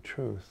factual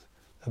truth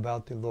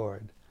about the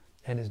Lord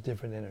and his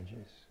different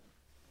energies.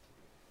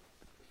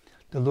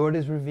 The Lord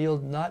is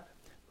revealed not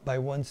by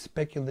one's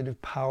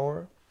speculative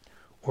power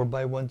or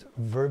by one's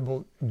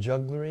verbal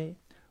jugglery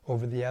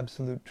over the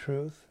absolute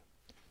truth.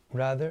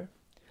 Rather,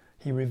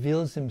 he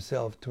reveals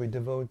himself to a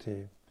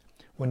devotee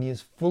when he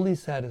is fully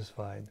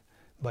satisfied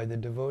by the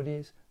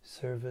devotee's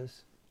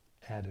service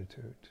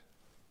attitude.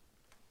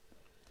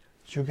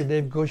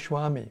 Shukadev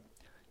Goswami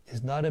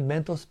is not a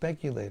mental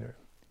speculator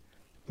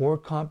or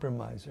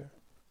compromiser,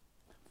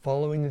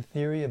 following the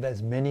theory of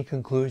as many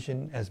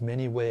conclusions as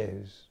many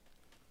ways.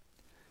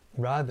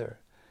 Rather,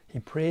 he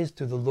prays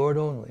to the Lord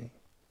only,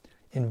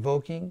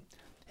 invoking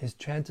his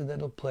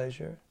transcendental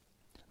pleasure.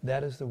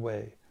 That is the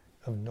way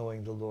of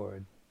knowing the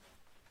Lord.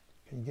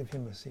 Can you give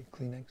him a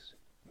Kleenex?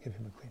 Give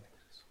him a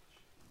Kleenex.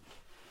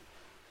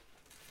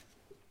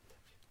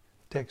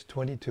 Text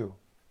 22.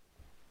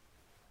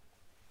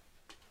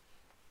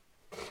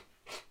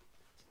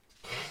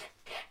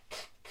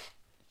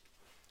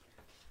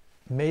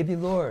 May the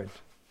Lord,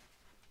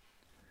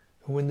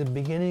 who in the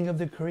beginning of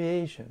the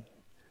creation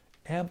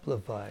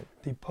amplified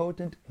the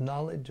potent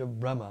knowledge of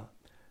Brahma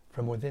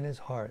from within his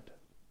heart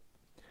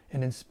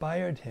and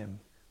inspired him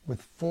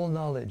with full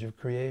knowledge of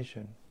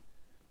creation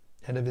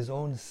and of his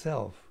own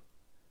self,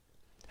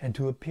 and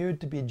who appeared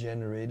to be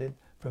generated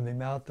from the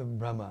mouth of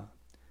Brahma,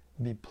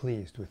 be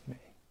pleased with me.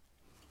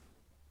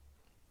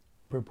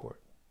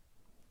 Purport.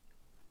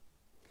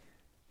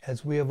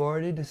 As we have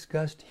already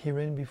discussed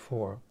herein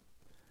before,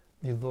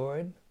 the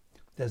Lord,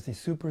 as the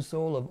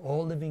supersoul of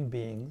all living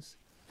beings,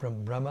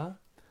 from Brahma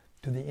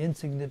to the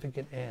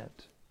insignificant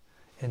ant,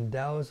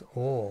 endows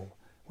all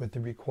with the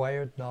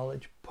required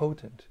knowledge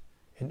potent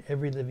in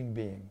every living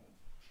being.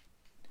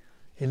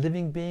 A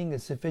living being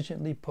is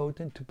sufficiently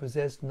potent to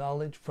possess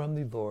knowledge from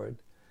the Lord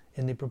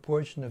in the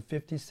proportion of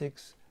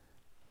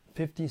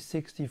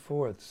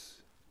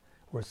 50/64ths,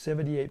 or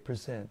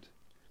 78%,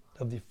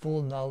 of the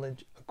full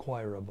knowledge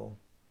acquirable.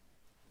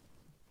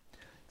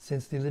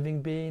 Since the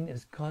living being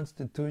is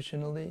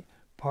constitutionally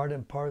part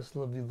and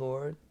parcel of the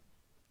Lord,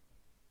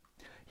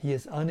 he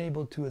is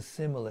unable to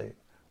assimilate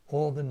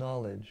all the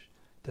knowledge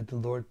that the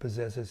Lord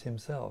possesses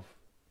himself.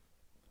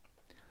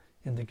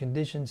 In the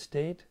conditioned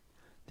state,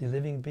 the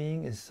living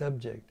being is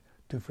subject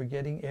to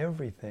forgetting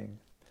everything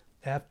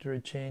after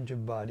a change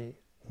of body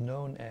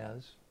known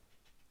as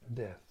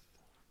death.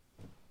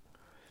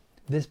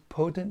 This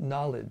potent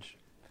knowledge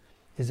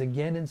is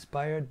again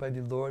inspired by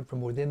the Lord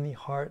from within the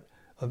heart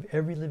of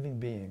every living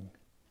being,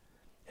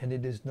 and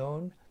it is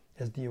known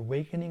as the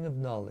awakening of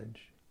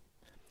knowledge,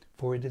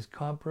 for it is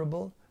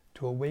comparable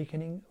to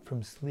awakening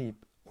from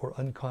sleep or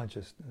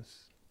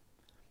unconsciousness.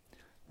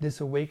 This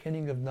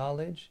awakening of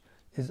knowledge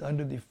is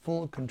under the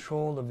full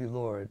control of the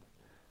Lord,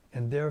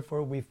 and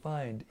therefore we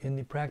find in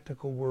the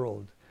practical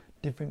world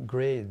different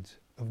grades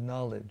of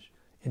knowledge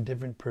in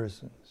different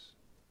persons.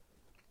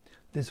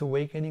 This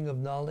awakening of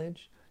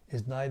knowledge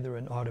is neither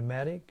an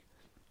automatic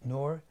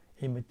nor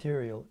a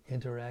material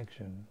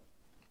interaction.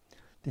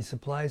 The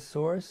supply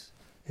source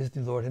is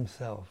the Lord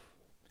himself,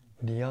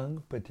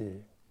 Dhyang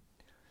Pati,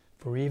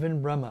 for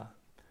even Brahma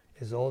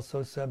is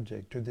also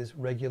subject to this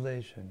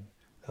regulation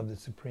of the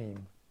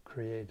Supreme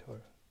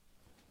Creator.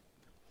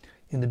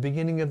 In the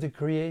beginning of the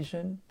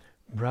creation,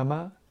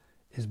 Brahma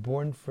is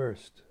born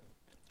first,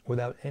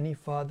 without any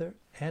father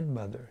and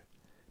mother,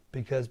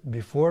 because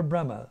before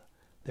Brahma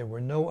there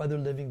were no other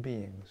living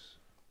beings.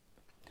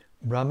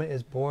 Brahma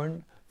is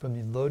born from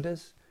the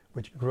lotus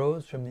which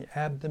grows from the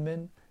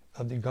abdomen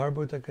of the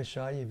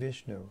Garbhodakashaya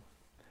Vishnu,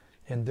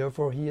 and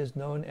therefore he is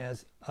known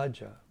as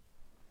Aja.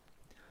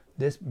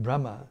 This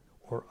Brahma,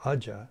 or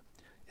Aja,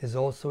 is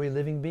also a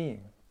living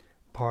being,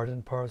 part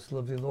and parcel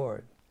of the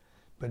Lord,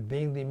 but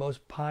being the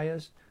most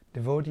pious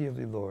devotee of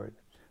the Lord,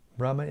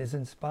 Brahma is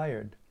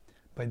inspired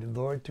by the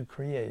Lord to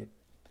create,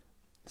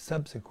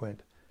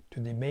 subsequent to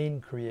the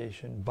main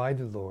creation by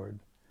the Lord,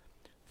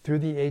 through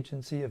the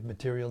agency of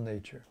material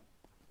nature.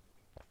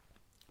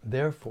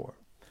 Therefore,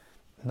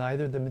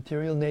 neither the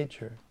material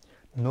nature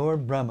nor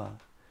Brahma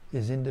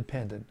is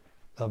independent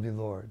of the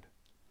Lord.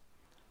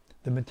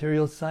 The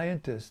material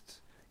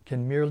scientists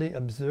can merely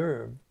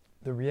observe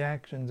the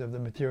reactions of the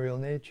material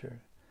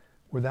nature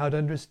without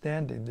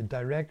understanding the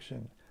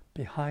direction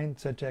behind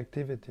such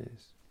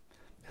activities,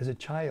 as a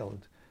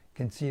child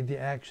can see the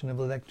action of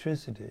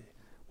electricity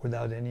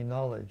without any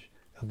knowledge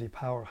of the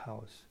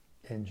powerhouse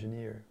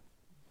engineer.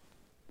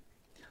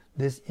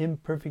 This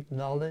imperfect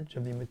knowledge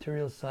of the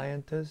material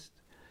scientist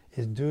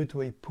is due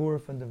to a poor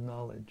fund of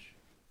knowledge.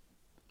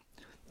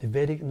 The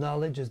Vedic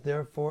knowledge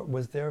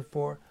was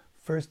therefore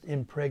first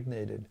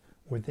impregnated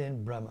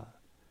within Brahma,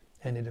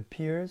 and it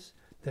appears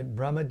that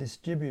Brahma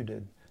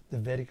distributed the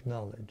Vedic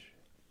knowledge.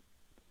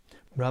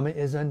 Brahma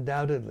is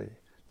undoubtedly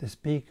the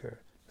speaker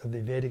of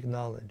the Vedic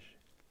knowledge,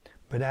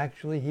 but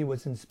actually he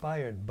was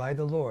inspired by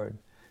the Lord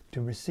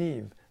to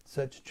receive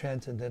such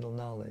transcendental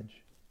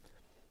knowledge,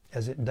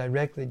 as it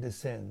directly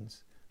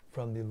descends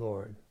from the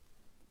Lord.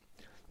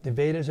 The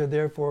Vedas are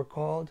therefore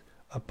called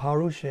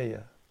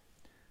aparusheya,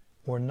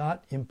 or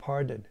not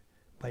imparted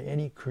by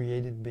any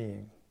created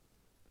being.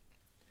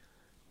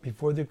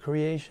 Before the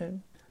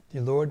creation, the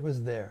Lord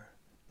was there,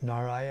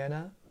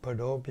 Narayana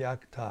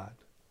Padobhyaktat,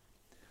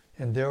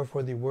 and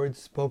therefore the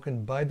words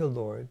spoken by the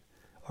Lord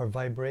are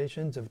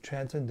vibrations of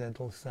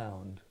transcendental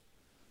sound.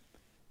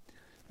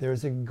 There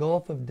is a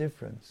gulf of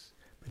difference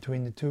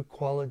between the two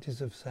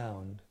qualities of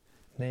sound,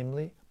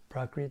 namely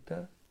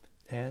prakrita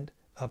and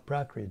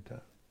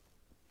aprakrita.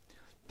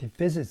 The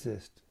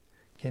physicist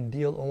can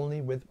deal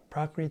only with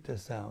prakrita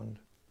sound,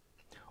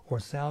 or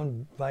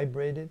sound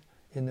vibrated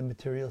in the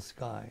material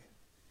sky,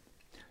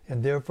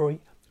 and therefore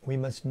we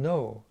must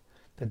know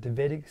that the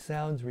Vedic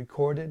sounds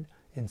recorded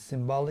in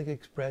symbolic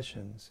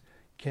expressions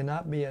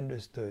cannot be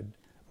understood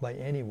by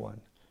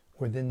anyone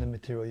within the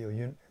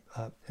material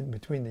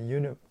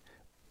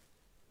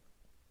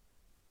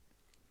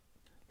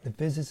The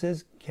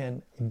physicist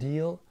can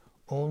deal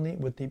only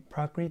with the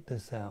prakrita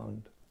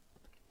sound,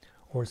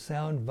 or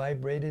sound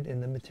vibrated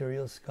in the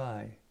material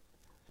sky,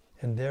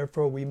 and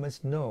therefore we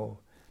must know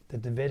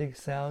that the Vedic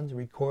sounds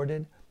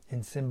recorded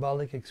in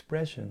symbolic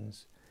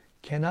expressions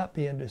cannot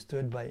be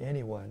understood by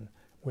anyone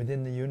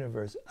within the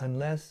universe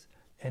unless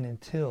and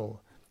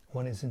until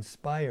one is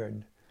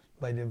inspired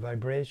by the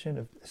vibration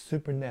of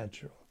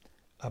supernatural,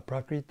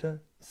 aprakrita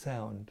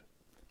sound,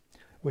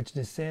 which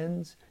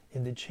descends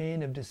in the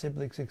chain of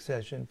disciplic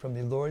succession from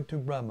the Lord to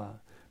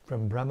Brahma,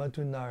 from Brahma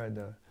to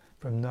Narada,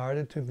 from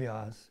Narada to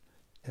Vyas,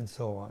 and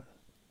so on.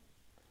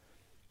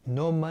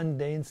 No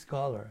mundane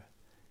scholar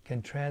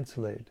can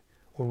translate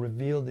or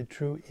reveal the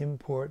true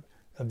import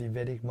of the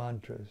Vedic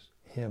mantras,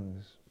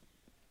 hymns.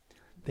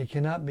 They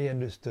cannot be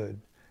understood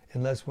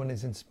unless one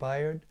is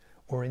inspired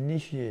or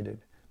initiated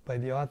by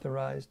the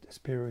authorized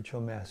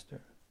spiritual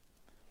master.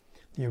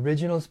 The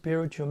original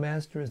spiritual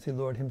master is the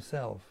Lord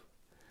himself,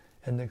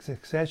 and the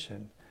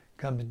succession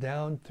comes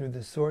down through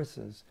the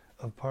sources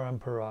of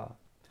parampara,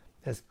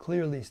 as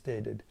clearly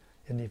stated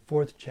in the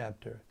 4th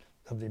chapter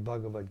of the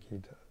Bhagavad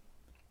Gita.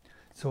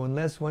 So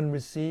unless one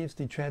receives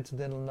the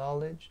transcendental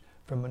knowledge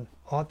from an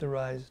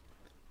authorized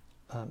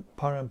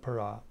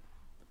parampara,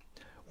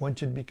 one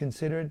should be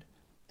considered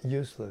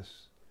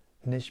useless,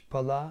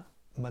 nishpala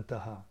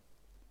mataha,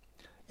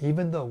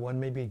 even though one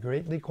may be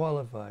greatly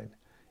qualified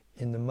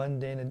in the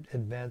mundane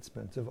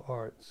advancements of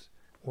arts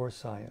or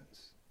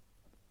science.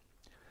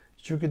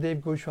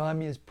 Shukadeva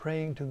Goswami is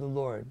praying to the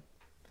Lord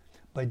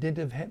by dint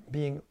of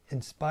being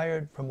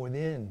inspired from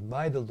within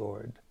by the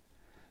Lord,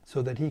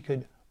 so that he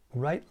could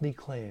rightly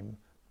claim,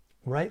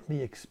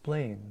 rightly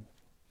explain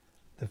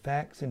the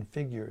facts and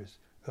figures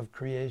of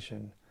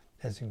creation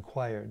as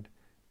inquired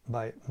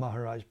by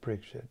Maharaj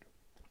Parikshit.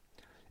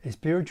 A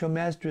spiritual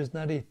master is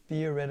not a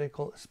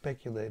theoretical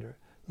speculator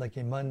like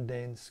a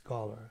mundane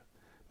scholar,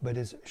 but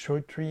is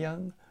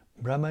Shrotriyam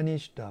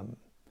Brahmanishtam,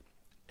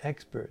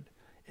 expert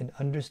in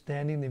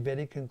understanding the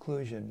Vedic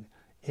conclusion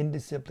in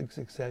disciplic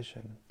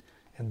succession,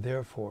 and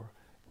therefore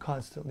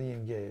constantly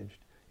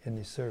engaged in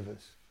the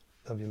service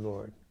of the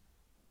Lord.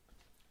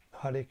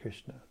 Hare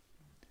Krishna.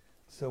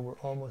 So we're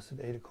almost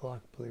at 8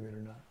 o'clock, believe it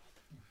or not.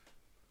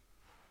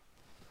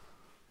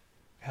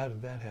 How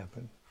did that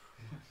happen?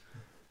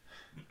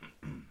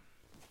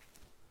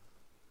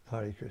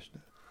 Hare Krishna.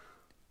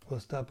 We'll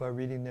stop our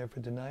reading there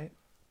for tonight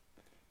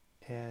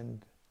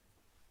and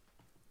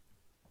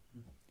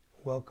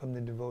welcome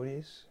the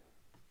devotees.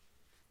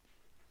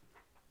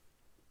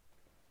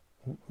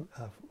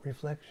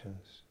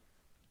 Reflections.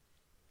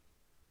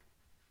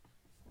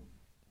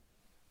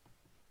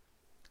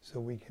 So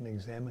we can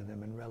examine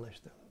them and relish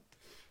them.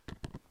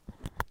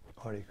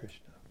 Hare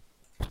Krishna.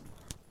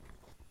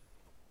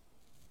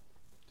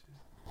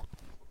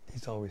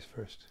 He's always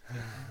first.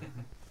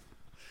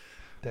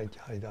 Daitya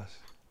Haridas.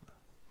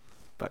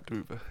 Bhakti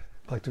Rupa.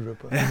 Bhakti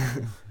Rupa.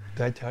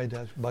 Daitya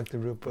Haridas, Bhakti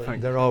Rupa.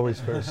 They're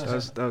always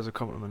first. That was a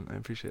compliment. I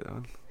appreciate that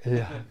one.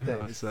 Yeah,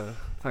 thanks.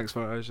 Thanks,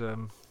 Maharaj.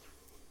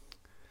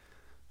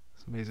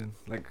 It's amazing.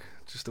 Like,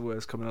 just the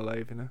words coming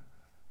alive, in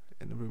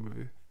the room with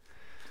you.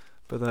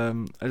 But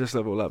I just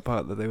love all that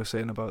part that they were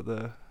saying about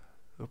the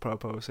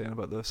Prabhupada was saying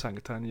about the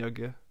Sankirtan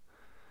Yagya,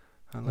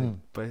 and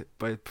like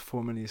by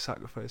performing these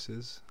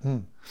sacrifices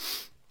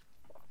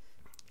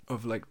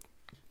of like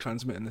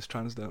transmitting this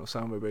transcendental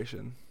sound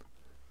vibration,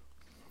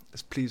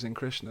 it's pleasing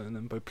Krishna, and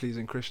then by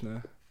pleasing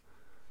Krishna,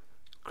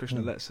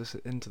 Krishna lets us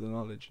into the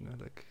knowledge, you know,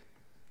 like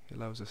he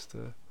allows us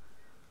to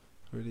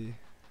really.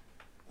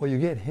 Well, you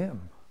get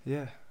him.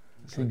 Yeah.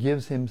 He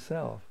gives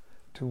himself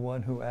to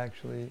one who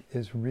actually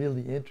is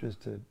really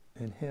interested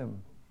in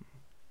him.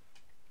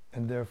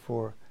 And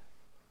therefore,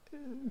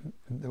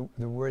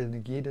 the word in the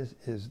Gita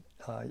is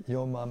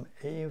yomam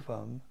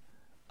evam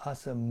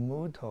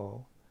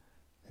asamuto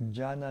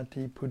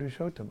janati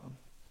purushottamam.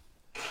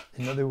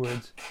 In other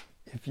words,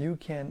 if you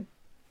can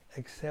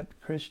accept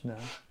Krishna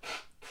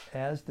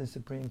as the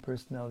Supreme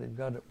Personality of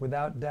God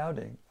without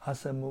doubting,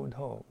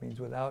 asamudho means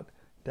without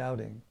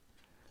doubting,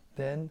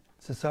 then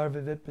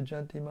sasarva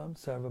vitpajanti mam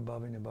sarva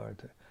bhavini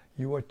bharata.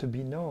 You are to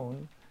be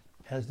known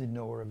as the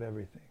knower of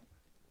everything.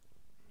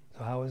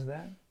 So how is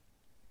that?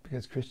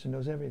 Because Krishna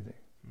knows everything.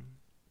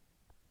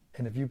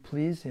 And if you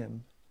please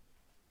him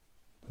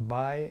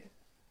by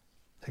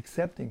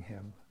accepting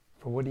him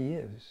for what he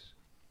is,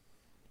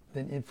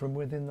 then from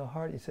within the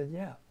heart he said,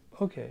 yeah,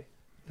 okay,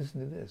 listen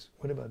to this.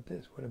 What about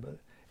this? What about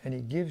it? And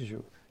he gives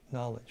you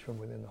knowledge from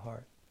within the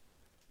heart.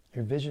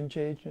 Your vision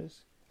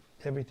changes,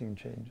 everything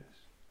changes.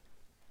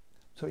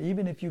 So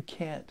even if you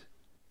can't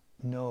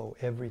know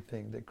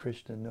everything that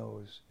Krishna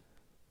knows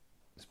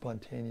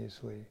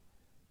spontaneously,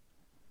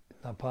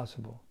 it's not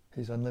possible.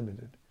 He's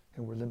unlimited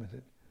and we're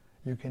limited.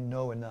 You can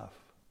know enough.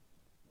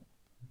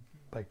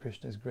 By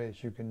Krishna's grace,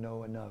 you can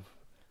know enough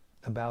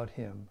about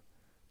him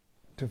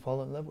to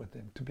fall in love with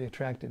him, to be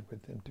attracted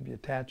with him, to be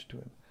attached to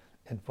him,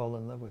 and fall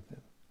in love with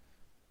him.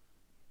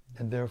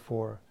 And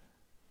therefore,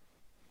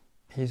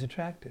 he's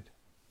attracted.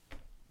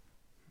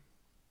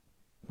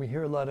 We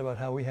hear a lot about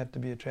how we have to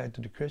be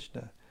attracted to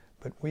Krishna,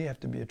 but we have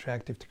to be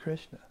attractive to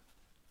Krishna.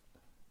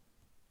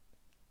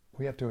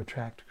 We have to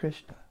attract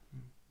Krishna.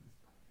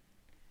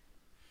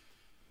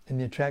 And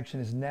the attraction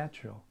is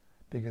natural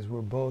because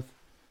we're both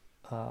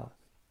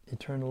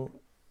eternal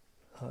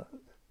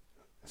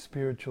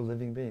spiritual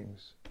living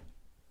beings.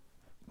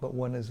 But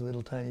one is a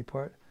little tiny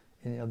part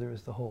and the other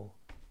is the whole.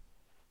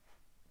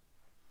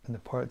 And the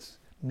part's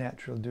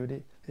natural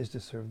duty is to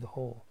serve the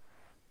whole.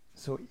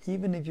 So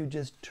even if you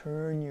just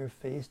turn your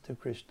face to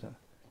Krishna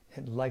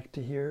and like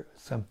to hear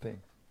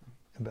something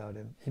about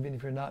him, even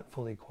if you're not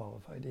fully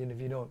qualified, even if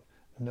you don't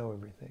know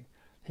everything,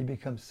 he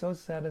becomes so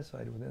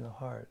satisfied within the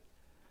heart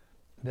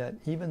that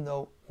even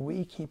though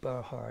we keep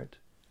our heart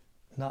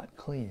not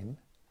clean,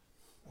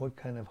 what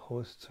kind of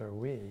hosts are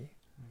we?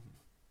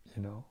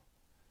 You know?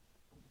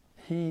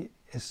 He,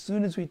 as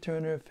soon as we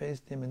turn our face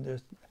to him and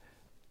just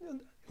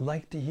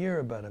like to hear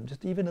about him,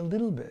 just even a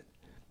little bit,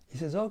 he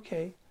says,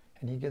 okay,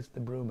 and he gets the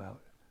broom out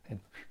and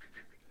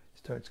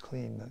starts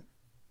cleaning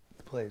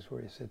the place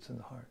where he sits in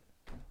the heart.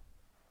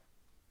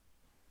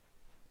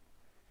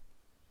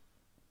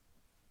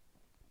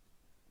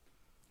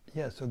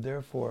 Yeah, so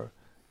therefore,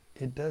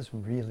 it does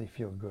really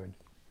feel good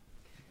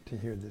to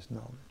hear this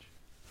knowledge.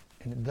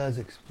 And it does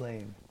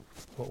explain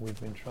what we've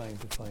been trying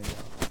to find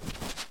out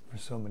for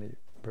so many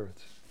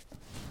births.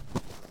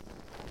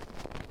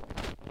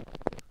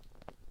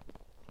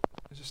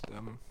 I just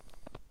I'll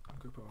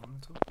go put on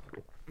the top.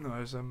 No, I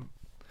was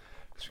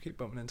because we keep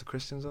bumping into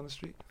Christians on the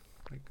street.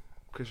 Like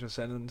Christian was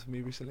sending them to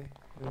me recently.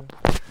 Yeah.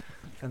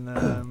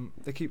 And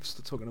they keep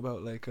talking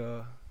about like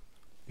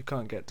you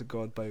can't get to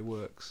God by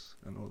works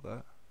and all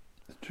that.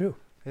 It's true.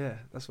 Yeah,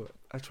 that's what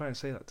I try and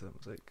say that to them.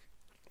 It's like,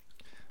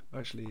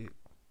 actually,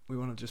 we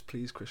want to just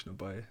please Krishna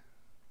by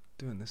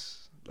doing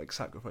this like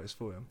sacrifice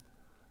for him,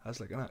 as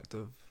like an act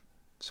of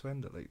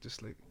surrender, like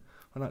just like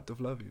an act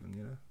of love, even,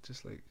 you know,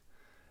 just like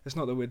it's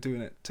not that we're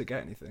doing it to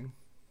get anything.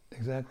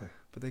 Exactly.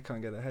 But they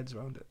can't get their heads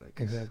around it. Like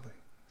exactly.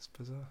 It's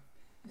bizarre.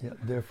 Yeah.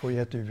 Therefore, you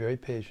have to be very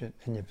patient,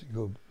 and you have to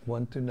go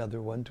one to another,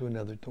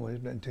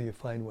 until you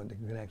find one that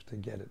can actually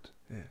get it.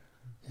 Yeah.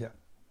 Yeah.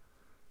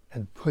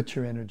 And put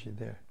your energy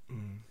there.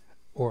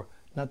 Or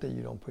not that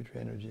you don't put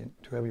your energy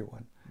into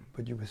everyone,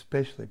 but you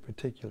especially,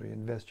 particularly,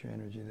 invest your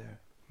energy there.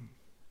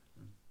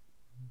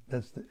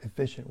 That's the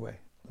efficient way,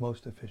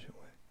 most efficient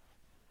way.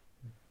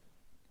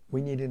 We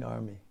need an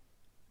army.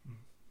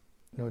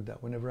 No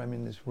doubt. Whenever I'm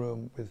in this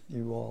room with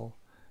you all,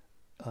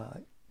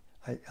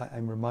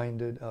 I'm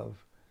reminded of,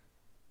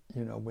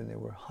 you know, when there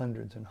were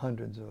hundreds and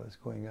hundreds of us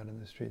going out in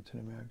the streets in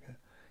America,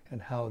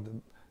 and how the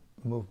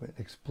movement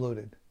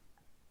exploded,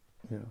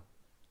 you know,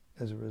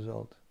 as a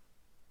result.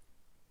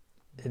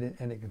 And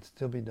it can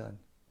still be done.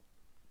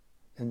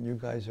 And you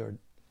guys are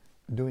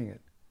doing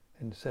it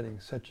and setting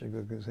such a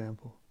good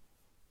example.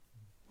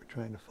 We're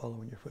trying to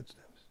follow in your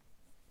footsteps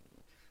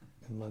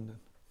in London.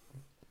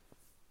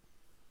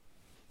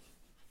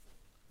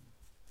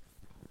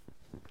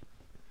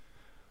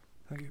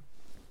 Thank you.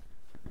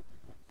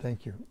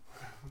 Thank you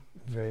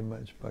very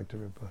much, Bhakti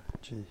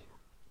Rinpoche.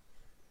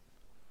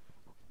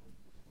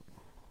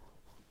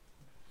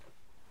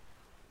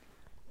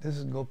 This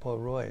is Gopal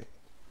Roy,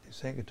 the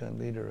Sankirtan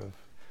leader of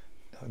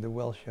the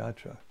Welsh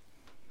Yatra.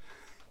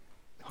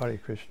 Hare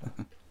Krishna.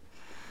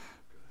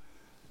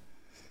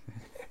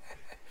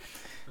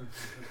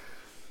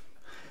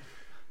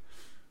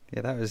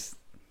 Yeah, that was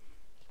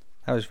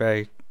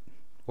very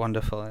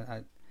wonderful.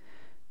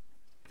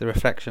 The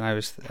reflection I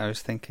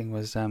was thinking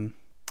was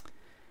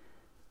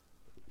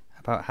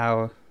about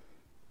how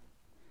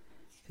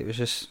it was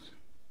just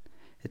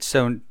it's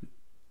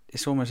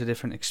almost a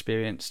different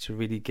experience to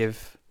really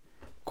give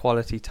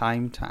quality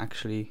time to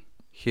actually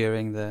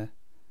hearing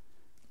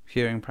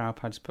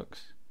Prabhupada's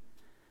books.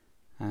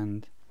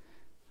 And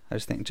I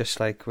was thinking, just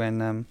like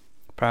when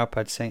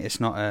Prabhupada's saying it's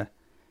not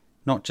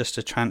just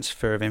a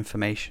transfer of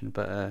information,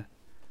 but a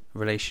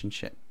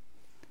relationship.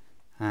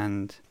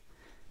 And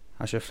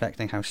I was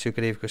reflecting how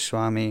Sukadeva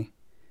Goswami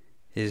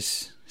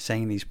is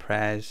saying these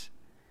prayers,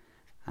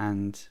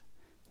 and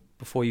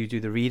before you do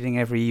the reading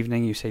every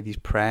evening, you say these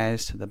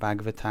prayers to the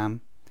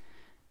Bhagavatam.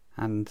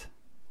 And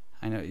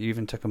I know you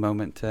even took a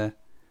moment to,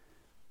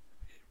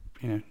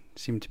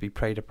 seem to be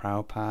pray to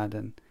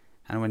Prabhupada,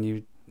 and when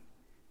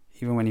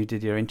you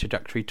did your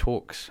introductory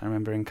talks, I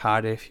remember in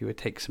Cardiff, you would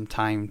take some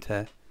time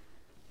to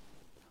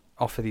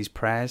offer these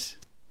prayers.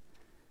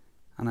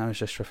 And I was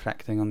just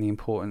reflecting on the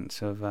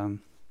importance of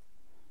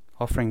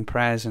offering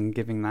prayers and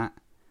giving that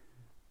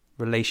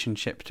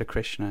relationship to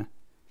Krishna,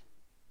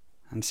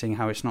 and seeing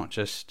how it's not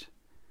just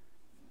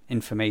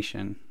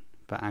information,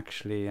 but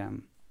actually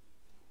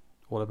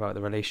all about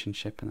the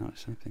relationship and that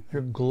something.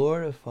 You're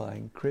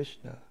glorifying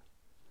Krishna.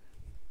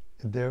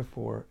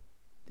 Therefore,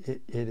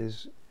 it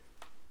is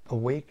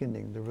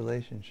awakening the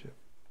relationship.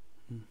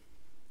 Mm.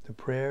 The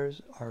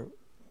prayers are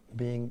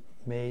being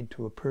made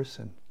to a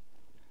person,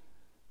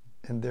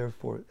 and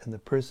therefore, and the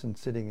person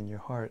sitting in your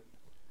heart,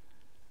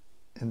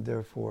 and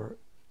therefore,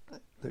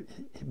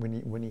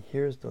 when he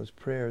hears those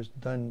prayers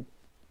done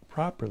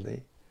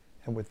properly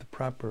and with the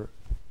proper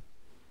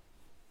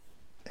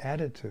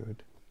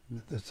attitude,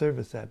 the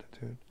service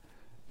attitude,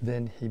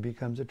 then he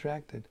becomes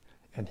attracted,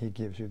 and he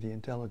gives you the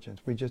intelligence.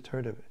 We just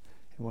heard of it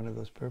in one of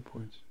those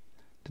purports.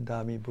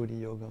 Tadami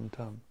buddhi yogam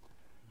tam.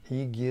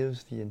 He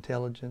gives the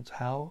intelligence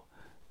how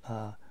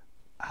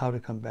to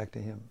come back to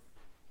him.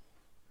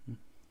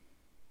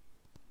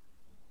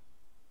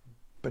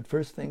 But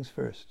first things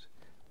first,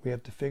 we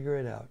have to figure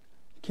it out.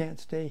 You can't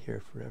stay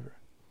here forever.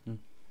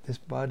 This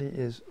body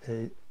is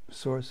a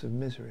source of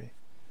misery.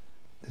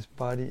 This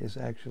body is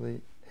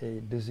actually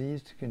a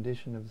diseased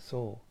condition of the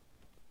soul.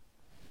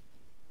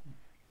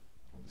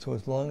 So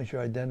as long as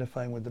you're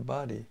identifying with the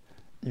body,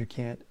 you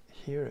can't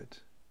hear it.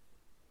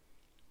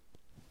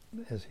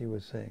 As he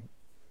was saying,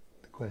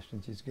 the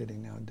questions he's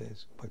getting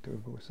nowadays,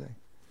 Bhakti-Rupa was saying.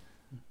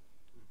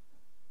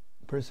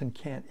 A person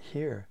can't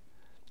hear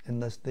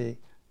unless they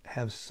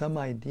have some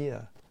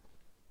idea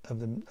of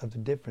the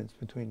difference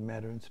between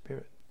matter and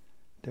spirit.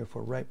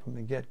 Therefore, right from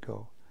the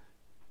get-go,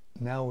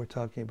 now we're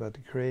talking about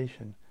the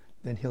creation,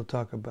 then he'll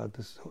talk about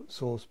the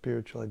soul's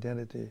spiritual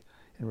identity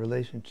in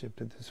relationship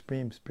to the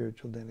supreme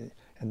spiritual identity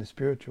and the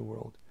spiritual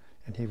world,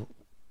 and he will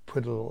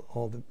put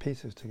all the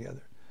pieces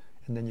together,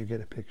 and then you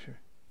get a picture.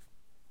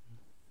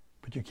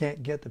 But you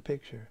can't get the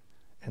picture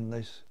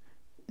unless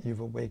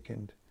you've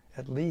awakened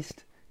at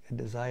least a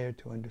desire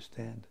to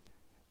understand,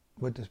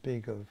 what to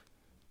speak of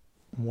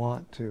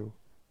want to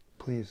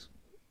please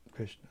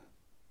Krishna.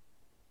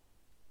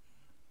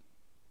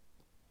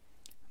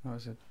 I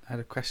had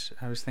a question.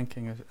 I was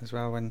thinking of as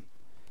well when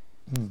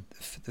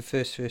the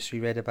first verse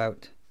we read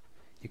about,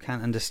 you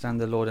can't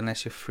understand the Lord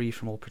unless you're free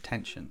from all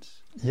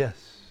pretensions.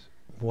 Yes,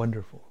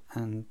 wonderful.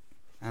 And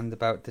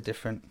about the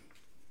different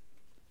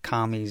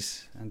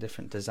karmis and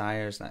different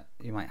desires that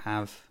you might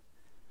have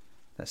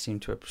that seem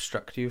to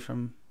obstruct you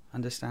from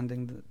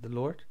understanding the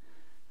Lord.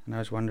 And I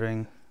was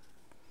wondering,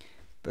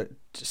 but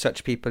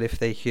such people, if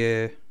they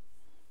hear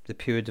the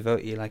pure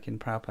devotee, like in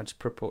Prabhupada's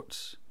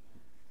purports,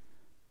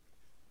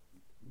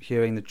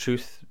 hearing the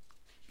truth,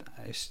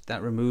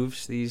 that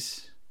removes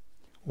these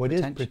What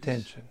is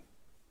pretension?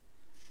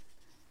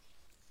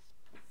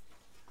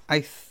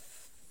 I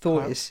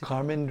thought it's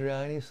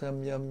Karmendriyani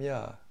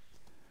samyamya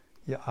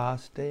ya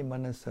aste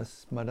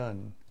manasas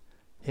smaran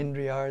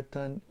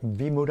indriyartan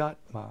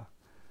vimuratma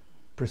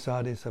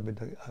prasade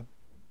sabita.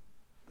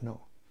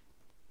 No.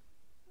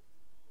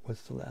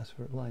 What's the last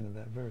line of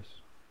that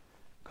verse?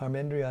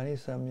 Karmendriyani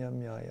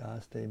samyamya ya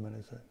aste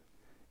manasas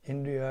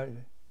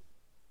indriyartan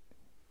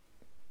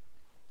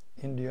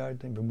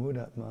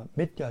vimuratma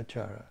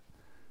mityachara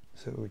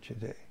so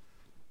uchite.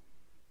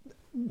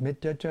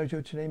 Mityachara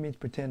uchite means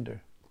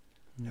pretender.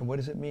 And what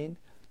does it mean?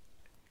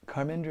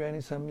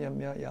 Karmendriyani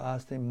samyamya ya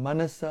aste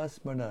manasa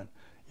smaran.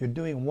 You're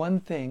doing one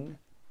thing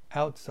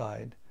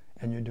outside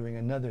and you're doing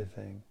another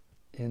thing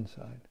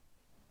inside.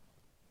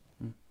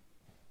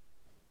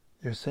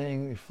 You're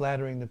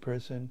flattering the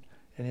person,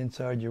 and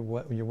inside you're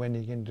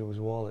wending into his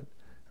wallet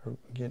or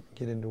get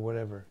into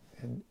whatever.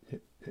 And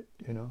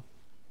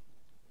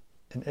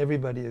and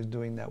everybody is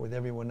doing that with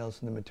everyone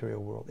else in the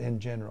material world in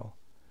general.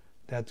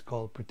 That's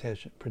called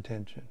pretension.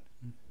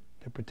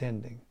 They're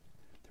pretending.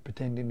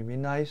 Pretending to be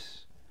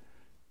nice,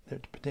 they're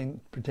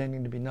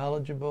pretending to be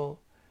knowledgeable,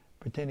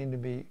 pretending to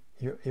be,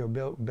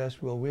 your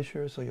best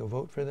well-wisher, so you'll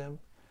vote for them,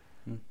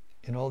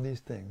 and all these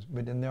things.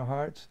 But in their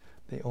hearts,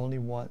 they only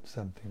want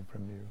something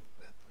from you.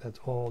 That's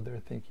all they're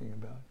thinking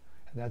about.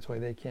 And that's why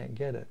they can't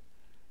get it.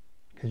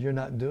 Because you're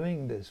not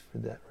doing this for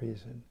that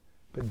reason.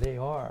 But they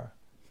are,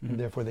 and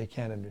therefore they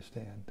can't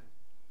understand.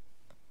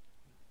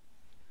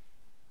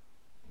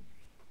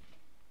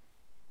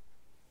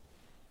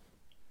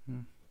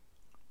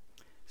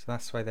 So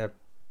that's why they're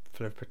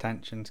full of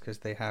pretensions, because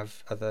they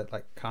have other,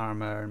 like,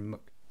 karma, and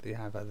they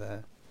have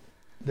other...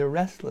 They're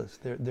restless.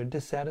 They're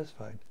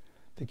dissatisfied.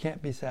 They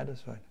can't be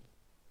satisfied.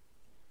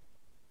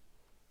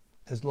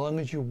 As long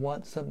as you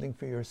want something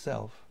for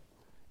yourself,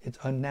 it's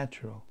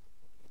unnatural.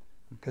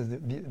 Because the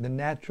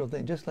natural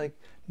thing, just like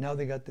now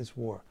they got this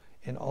war,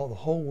 and the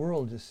whole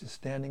world is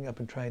standing up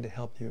and trying to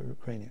help the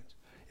Ukrainians.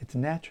 It's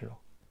natural.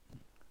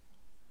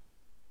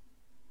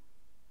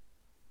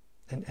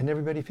 And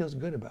everybody feels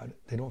good about it.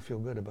 They don't feel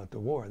good about the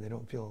war. They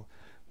don't feel,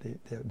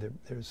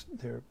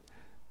 they're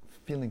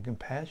feeling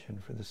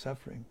compassion for the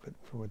suffering, but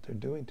for what they're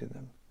doing to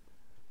them.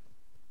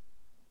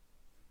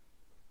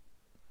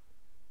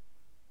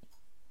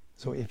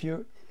 So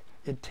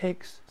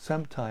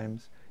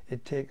sometimes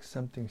it takes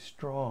something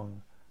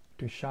strong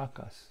to shock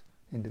us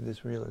into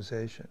this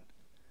realization.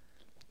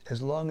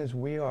 As long as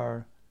we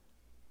are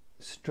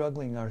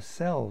struggling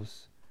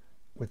ourselves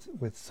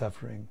with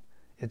suffering,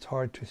 it's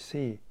hard to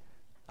see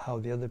how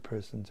the other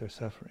persons are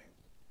suffering.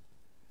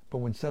 But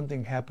when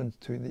something happens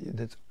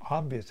that's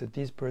obvious that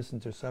these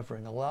persons are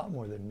suffering a lot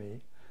more than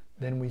me,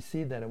 then we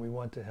see that and we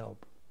want to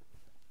help.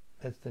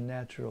 That's the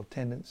natural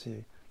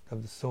tendency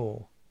of the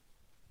soul.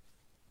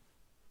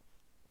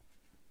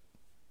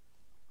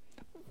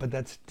 But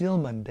that's still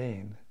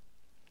mundane.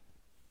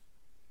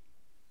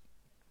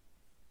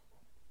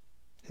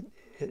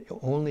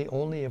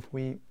 Only if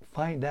we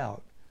find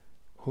out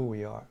who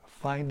we are,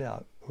 find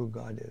out who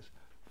God is,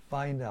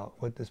 find out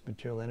what this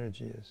material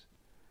energy is.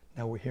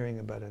 Now we're hearing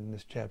about it in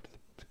this chapter,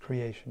 the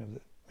creation of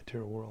the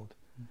material world.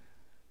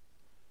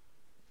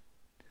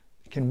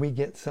 Can we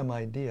get some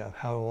idea of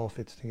how it all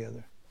fits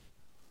together?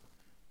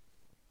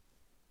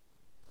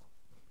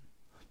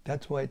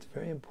 That's why it's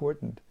very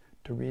important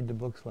to read the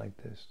books like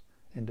this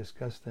and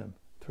discuss them.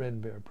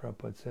 Threadbare,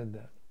 Prabhupada said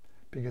that.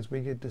 Because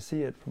we get to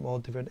see it from all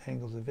different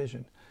angles of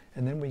vision.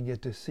 And then we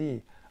get to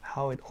see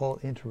how it all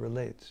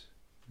interrelates.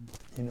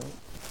 You know,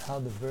 how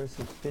the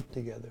verses fit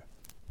together.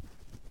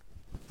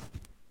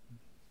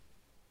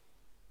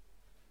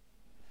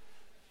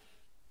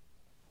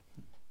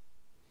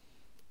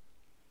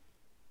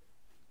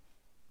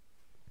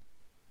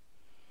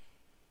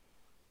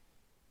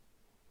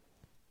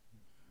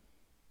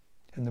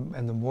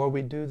 And the more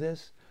we do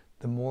this,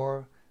 the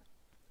more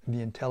the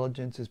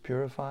intelligence is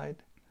purified.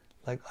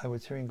 Like I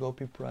was hearing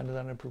Gopi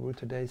Puranadhana Prabhu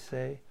today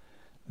say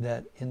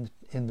that in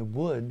the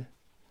wood,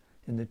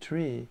 in the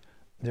tree,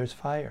 there's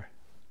fire.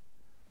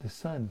 The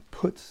sun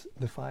puts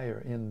the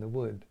fire in the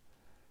wood.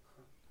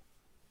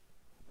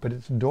 But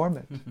it's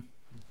dormant.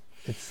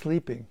 It's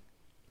sleeping.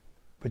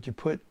 But you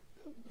put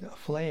a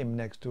flame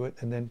next to it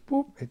and then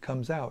boop, it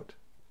comes out.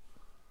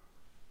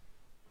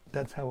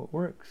 That's how it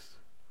works.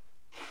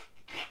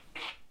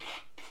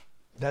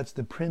 That's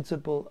the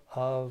principle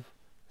of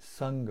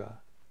Sangha.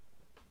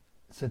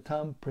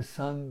 Satam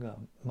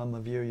prasangam mama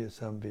virya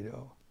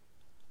samvido.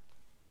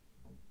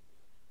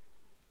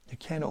 You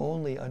can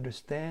only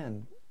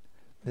understand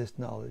this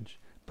knowledge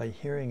by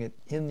hearing it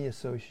in the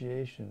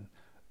association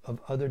of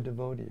other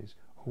devotees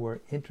who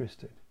are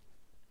interested.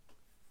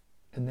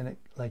 And then,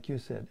 like you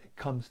said, it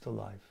comes to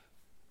life.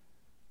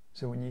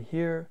 So when you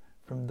hear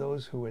from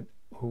those who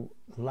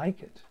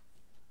like it,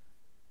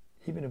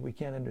 even if we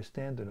can't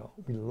understand it all,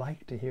 we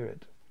like to hear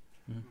it,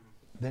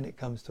 then it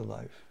comes to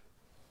life.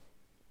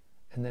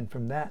 And then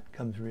from that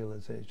comes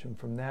realization.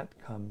 From that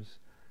comes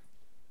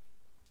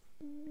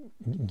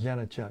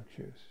jnana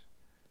chakshus,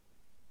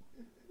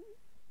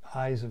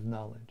 eyes of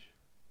knowledge.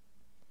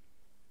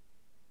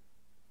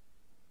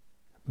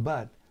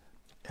 But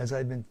as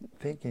I've been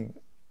thinking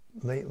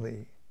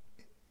lately,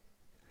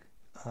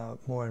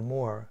 more and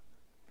more,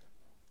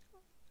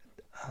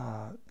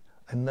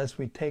 unless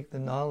we take the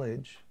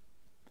knowledge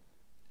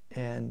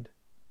and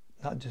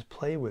not just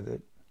play with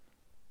it,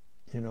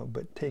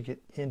 but take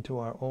it into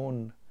our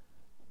own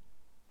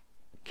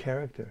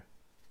character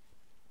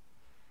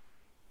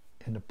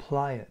and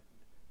apply it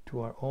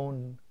to our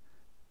own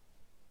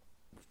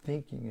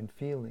thinking and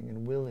feeling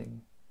and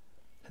willing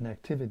and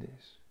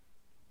activities,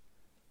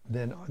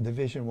 then the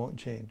vision won't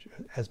change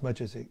as much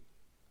as it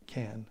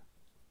can.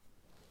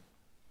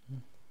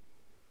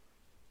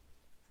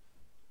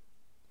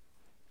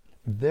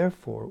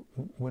 Therefore,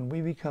 when we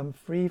become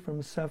free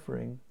from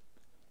suffering,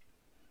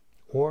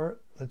 or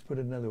let's put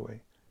it another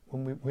way,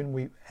 when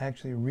we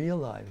actually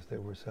realize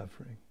that we're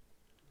suffering,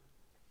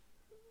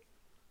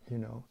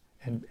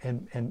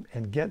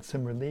 and get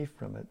some relief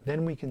from it,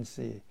 then we can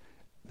see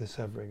the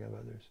suffering of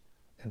others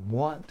and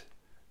want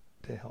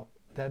to help.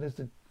 That is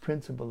the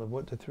principle of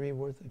what the three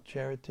words of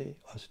charity,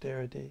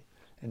 austerity,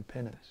 and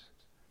penance.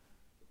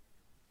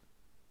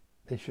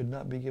 They should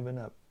not be given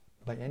up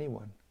by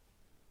anyone.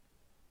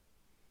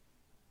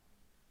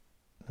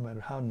 no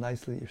matter how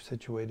nicely you're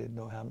situated,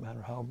 no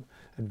matter how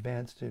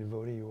advanced a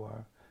devotee you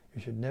are,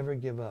 you should never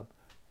give up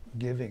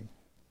giving,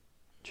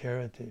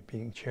 charity,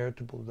 being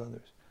charitable with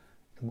others.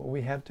 And what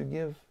we have to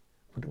give,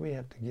 what do we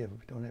have to give?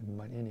 We don't have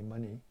any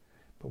money,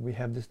 but we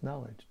have this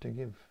knowledge to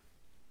give.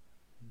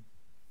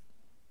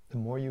 The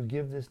more you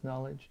give this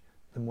knowledge,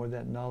 the more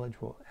that knowledge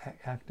will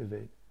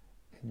activate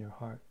in your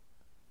heart.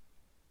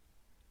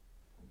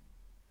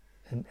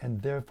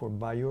 And therefore,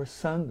 by your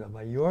Sangha,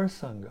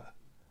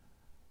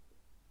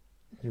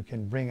 you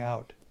can bring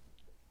out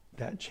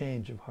that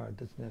change of heart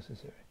that's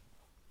necessary.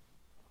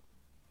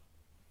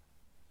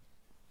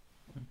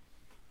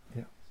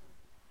 Yeah.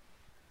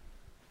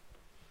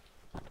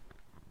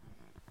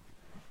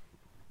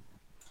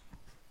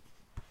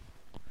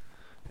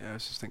 Yeah, I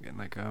was just thinking,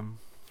 like,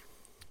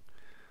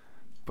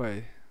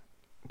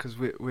 because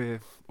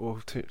we're all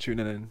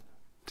tuning in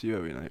to you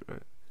every night,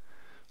 right?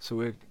 So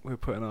we're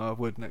putting our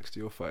wood next to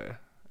your fire,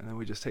 and then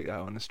we just take that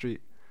out on the street.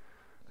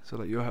 So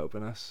like you're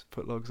helping us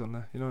put logs on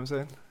there. You know what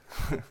I'm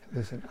saying?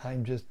 Listen,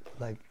 I'm just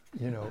like,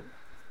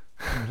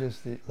 I'm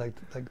just like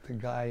the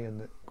guy in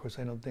the. Of course,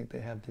 I don't think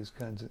they have these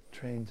kinds of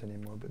trains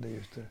anymore, but they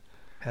used to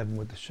have them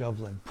with the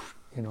shovel and,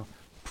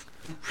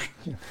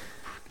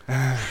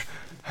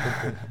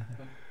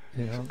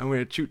 And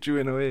we're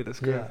choo-chooing away. That's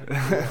good.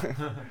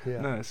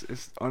 Yeah. No,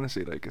 it's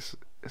honestly like it's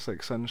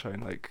like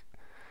sunshine, like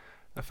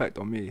effect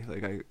on me.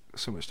 Like I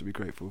so much to be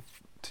grateful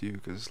to you,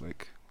 because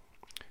like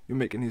you're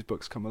making these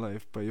books come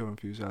alive by your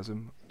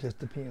enthusiasm. Just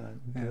the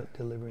peon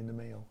delivering the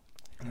mail.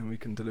 And we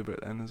can deliver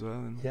it then as well.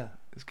 And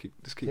just keep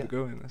it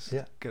going. Let's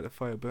get the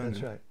fire burning.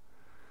 That's right.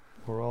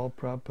 We're all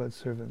Prabhupada's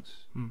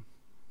servants.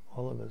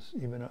 All of us,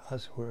 even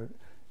us who are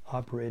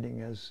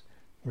operating as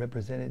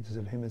representatives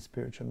of him as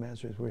spiritual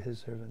masters, we're his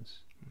servants.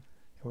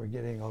 And we're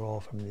getting it all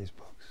from these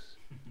books.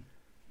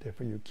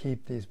 Therefore, you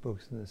keep these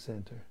books in the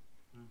center.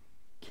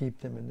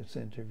 Keep them in the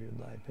center of your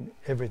life, and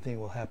everything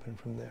will happen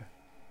from there.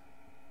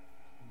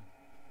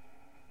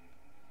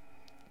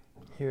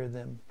 Hear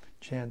them,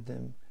 chant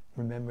them,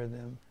 remember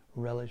them,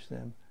 relish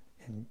them,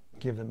 and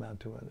give them out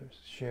to others.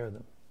 Share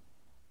them.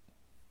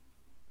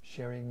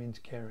 Sharing means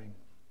caring.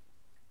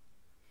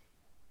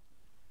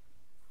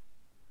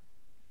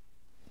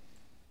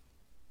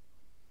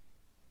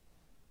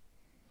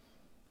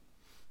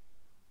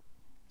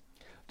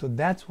 So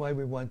that's why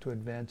we want to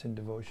advance in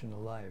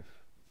devotional life.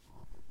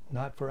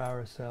 Not for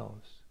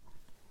ourselves,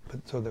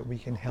 but so that we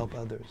can help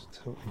others,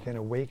 so we can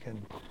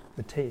awaken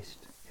the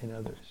taste in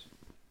others.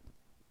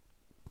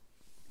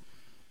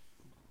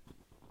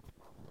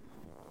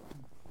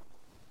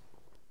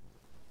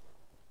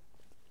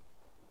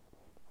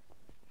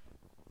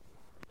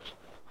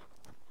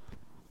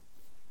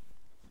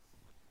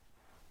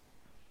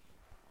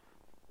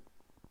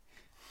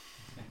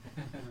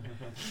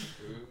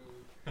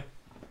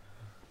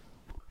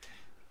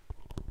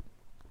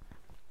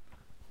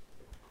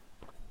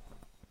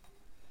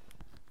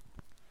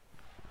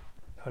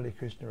 Hare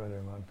Krishna,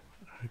 Radharman.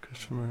 Hare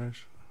Krishna Maharaj.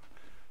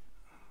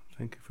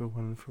 Thank you for a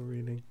wonderful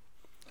reading.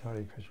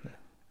 Hare Krishna.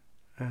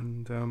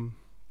 And I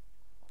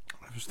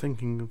was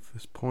thinking of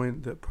this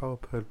point that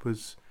Prabhupada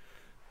was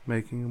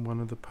making in one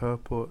of the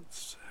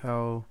purports,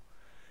 how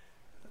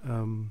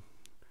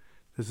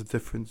there's a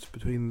difference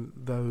between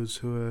those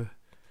who are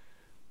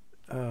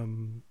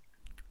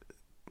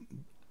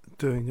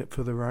doing it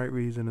for the right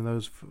reason and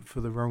those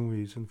for the wrong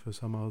reason, for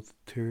some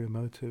ulterior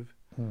motive.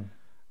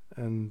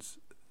 And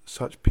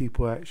such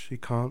people actually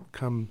can't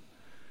come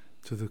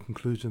to the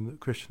conclusion that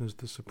Krishna is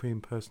the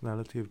Supreme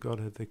Personality of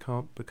Godhead. They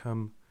can't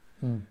become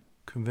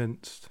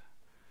convinced.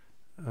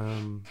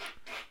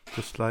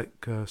 Just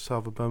like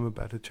Sarvabhauma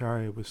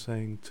Bhattacharya was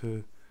saying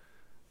to,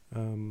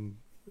 I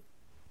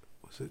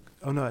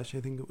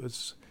think it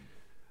was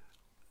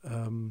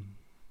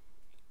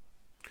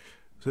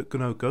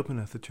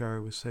Gopinath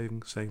Acharya was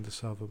saying to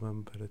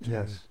Sarvabhauma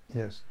Bhattacharya.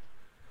 Yes.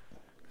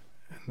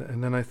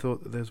 And then I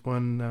thought that there's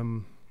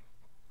one,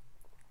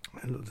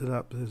 I looked it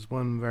up, there's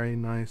one very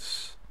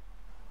nice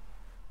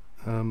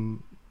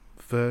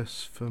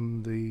verse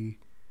from the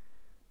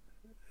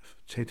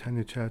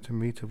Chaitanya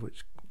Charitamrita,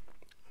 which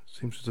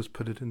seems to just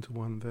put it into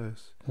one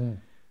verse.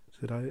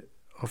 Said, I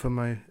offer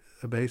my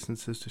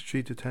obeisances to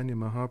Sri Chaitanya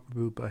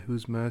Mahaprabhu, by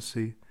whose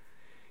mercy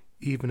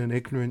even an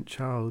ignorant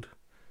child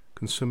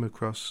can swim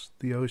across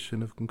the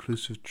ocean of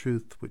conclusive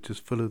truth, which is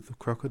full of the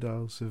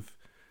crocodiles of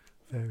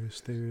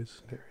various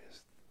theories.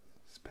 Various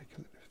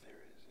speculative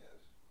theories, yes.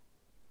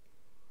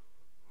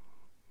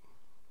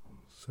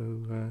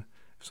 So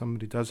if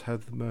somebody does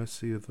have the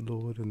mercy of the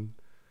Lord and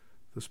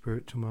the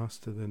spiritual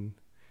master, then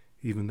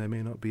even they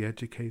may not be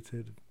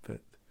educated,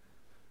 but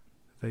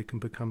they can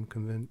become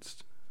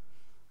convinced.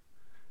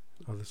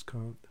 Others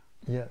can't.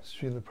 Yes,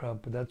 Srila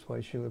Prabhupada. That's why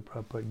Srila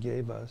Prabhupada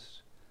gave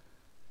us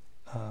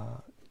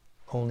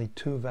only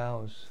 2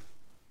 vows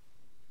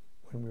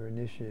when we were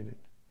initiated.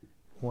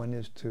 One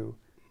is to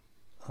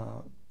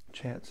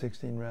chant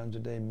 16 rounds a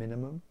day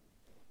minimum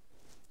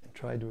and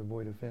try to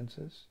avoid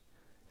offenses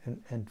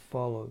and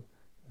follow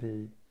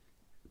the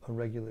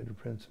regulated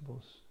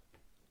principles.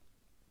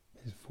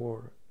 These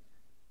 4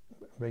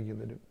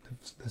 regulate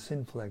the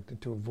sinful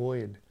activity, to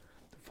avoid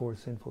the 4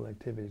 sinful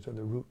activities or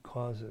the root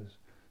causes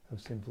of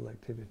sinful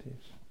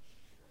activities.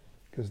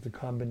 Because the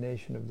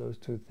combination of those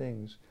 2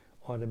 things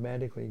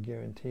automatically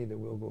guarantee that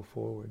we'll go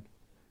forward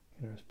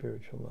in our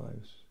spiritual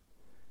lives.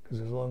 Because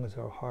as long as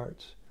our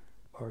hearts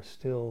are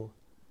still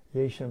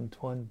yesham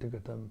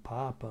twantagatam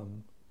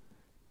papam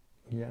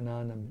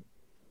jnanam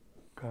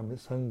karma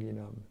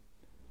sanginam,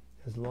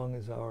 as long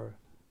as our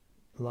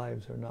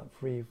lives are not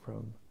free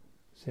from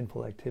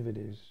sinful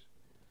activities,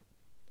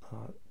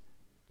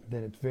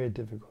 then it's very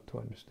difficult to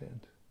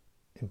understand.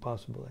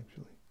 Impossible,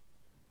 actually.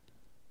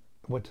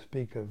 What to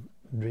speak of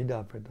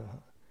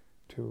dridaprataha,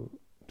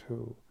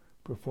 to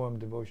perform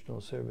devotional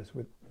service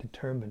with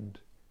determined.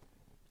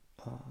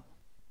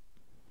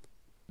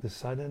 The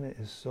sadhana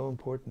is so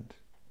important.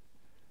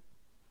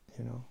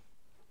 You know,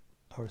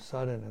 our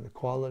sadhana, the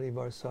quality of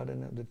our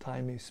sadhana, the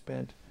time we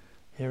spent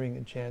hearing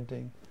and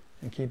chanting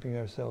and keeping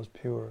ourselves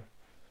pure,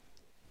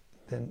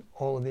 then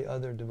all of the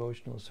other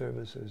devotional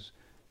services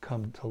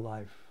come to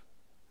life.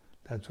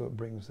 That's what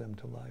brings them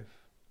to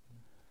life.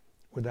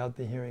 Without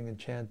the hearing and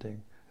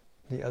chanting,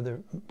 the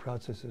other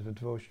processes of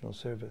devotional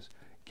service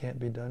can't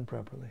be done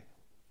properly.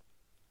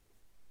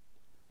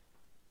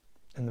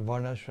 And the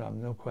varnashram,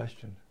 no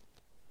question.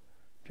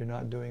 If you're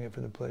not doing it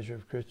for the pleasure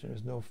of Krishna,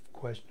 there's no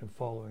question of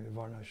following the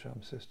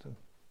varnashram system.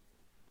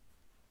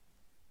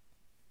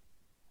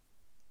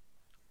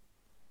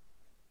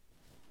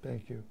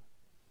 Thank you.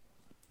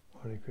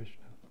 Hare Krishna.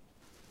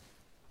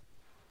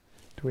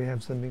 Do we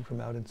have something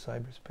from out in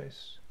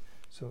cyberspace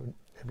so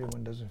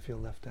everyone doesn't feel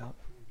left out?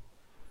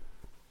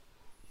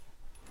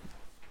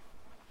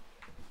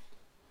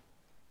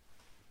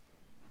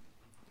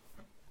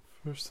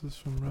 First is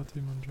from Rati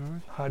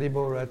Manjari.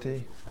 Haribo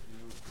Rati.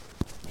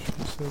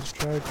 She says,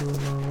 Jai Guru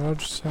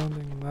Maharaj,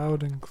 sounding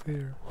loud and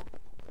clear.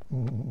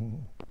 Mm-hmm.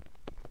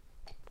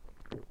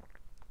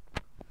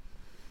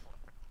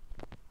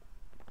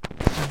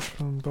 And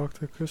from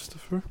Bhakta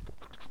Christopher.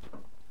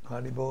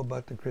 Haribo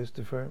Bhakta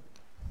Christopher.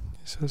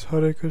 He says,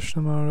 Hare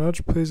Krishna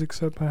Maharaj, please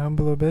accept my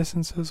humble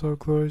obeisances. All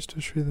glories to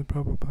Srila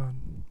Prabhupada.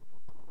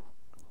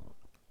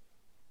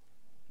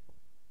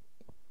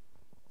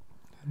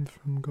 And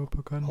from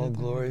Gopakanya All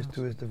Devi glories Dasi.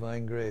 to His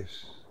divine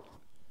grace.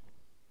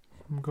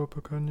 From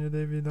Gopakanya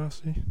Devi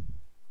Dasi.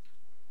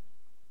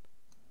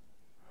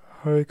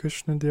 Hare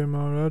Krishna, dear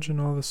Maharaj,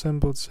 and all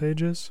assembled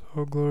sages.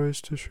 All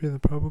glories to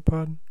Srila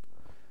Prabhupada.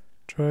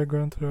 Jai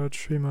Grantaraj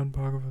Srimad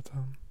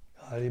Bhagavatam.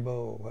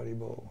 Haribo,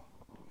 Haribo.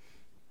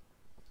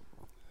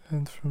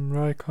 And from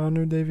Rai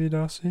Kanu Devi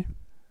Dasi.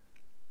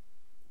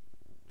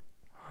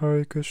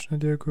 Hare Krishna,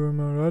 dear Guru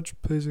Maharaj,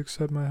 please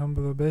accept my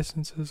humble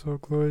obeisances. All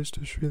glories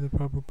to Srila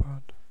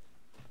Prabhupada.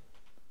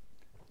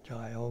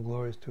 Jai, all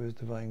glories to His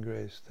divine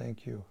grace.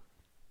 Thank you.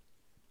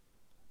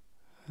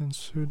 And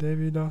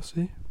Sudevi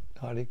Dasi.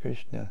 Hare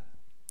Krishna.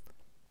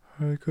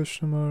 Hare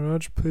Krishna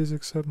Maharaj, please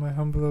accept my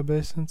humble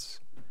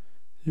obeisance.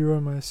 You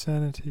are my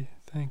sanity.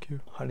 Thank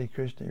you. Hare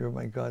Krishna, you're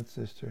my god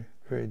sister.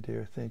 Very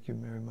dear. Thank you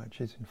very much.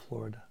 She's in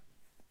Florida.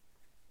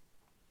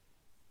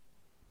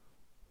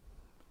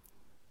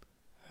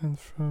 And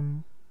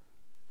from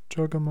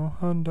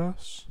Jagamohan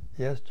Das.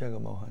 Yes,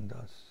 Jagamohan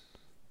Das.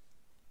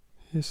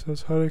 He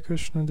says, Hare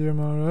Krishna, dear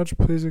Maharaj,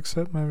 please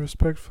accept my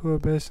respectful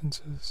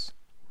obeisances.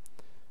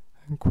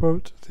 And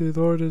quote, the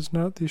Lord is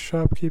not the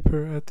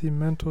shopkeeper at the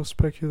mental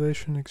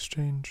speculation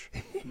exchange.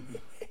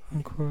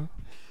 Unquote.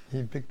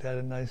 He picked out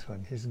a nice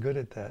one. He's good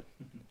at that.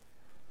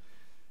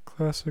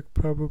 Classic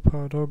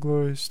Prabhupada, all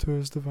glories to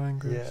His divine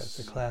grace. Yeah, it's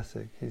a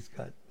classic. He's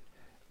got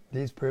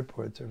these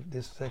purports,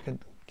 this second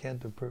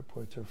canto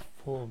purports are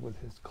full with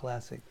his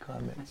classic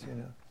comments, you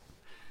know.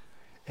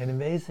 And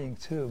amazing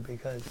too,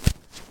 because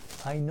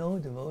I know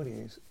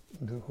devotees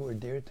who are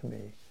dear to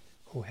me,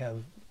 who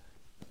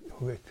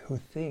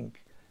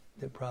think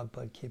that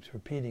Prabhupada keeps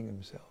repeating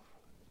himself,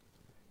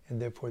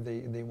 and therefore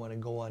they want to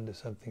go on to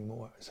something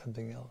more,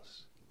 something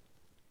else.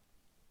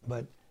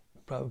 But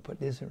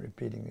Prabhupada isn't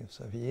repeating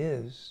himself. He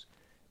is,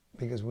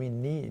 because we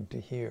need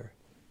to hear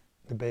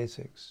the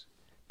basics.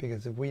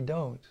 Because if we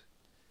don't,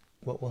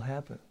 what will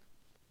happen?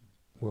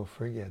 We'll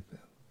forget them.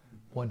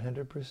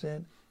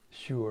 100%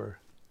 sure.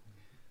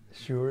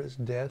 Sure as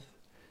death.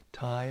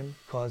 Time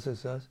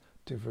causes us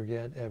to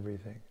forget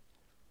everything.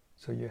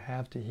 So you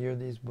have to hear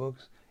these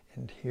books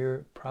and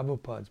hear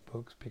Prabhupada's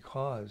books,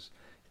 because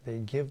they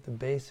give the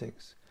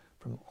basics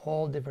from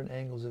all different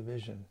angles of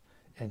vision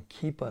and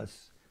keep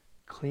us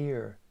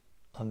clear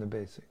on the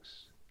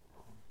basics.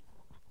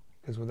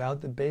 Because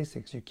without the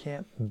basics, you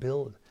can't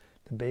build.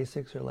 The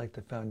basics are like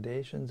the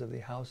foundations of the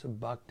house of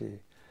bhakti.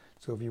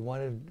 So if you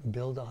want to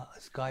build a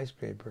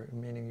skyscraper,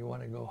 meaning you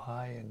want to go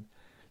high in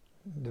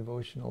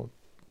devotional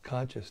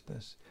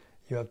consciousness,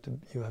 you have to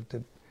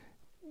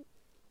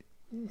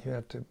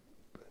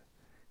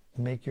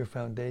make your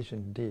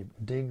foundation deep.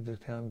 Dig the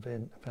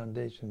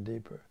foundation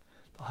deeper.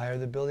 The higher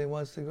the building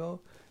wants to go,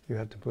 you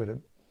have to put a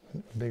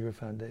bigger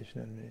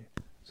foundation underneath,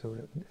 so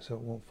it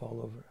won't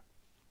fall over.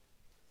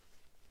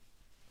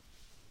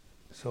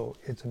 So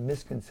it's a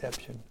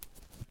misconception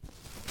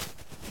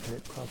And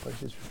it Prabhupada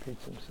just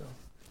repeats himself.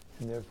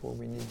 And therefore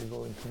we need to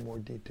go into more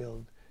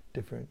detailed,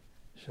 different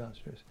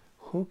shastras.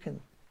 Who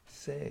can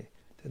say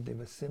that they've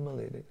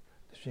assimilated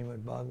the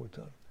Srimad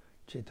Bhagavatam,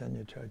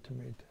 Chaitanya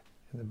Charitamrita,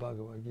 and the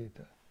Bhagavad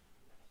Gita?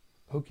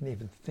 Who can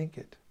even think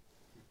it?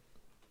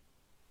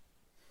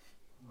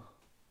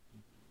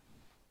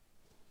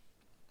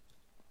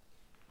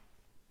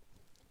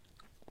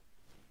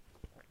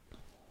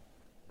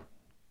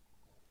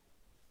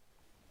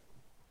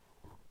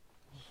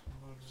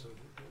 So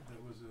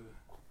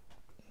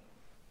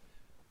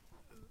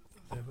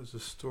there was a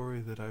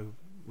story that I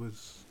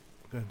was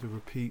going to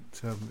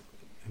repeat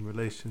in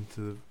relation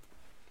to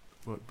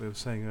what we were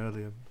saying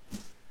earlier.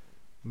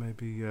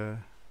 Maybe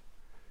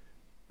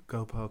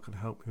Gopal can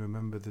help me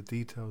remember the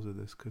details of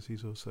this, because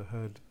he's also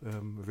heard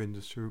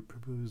Ravinder Swarup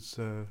Prabhu's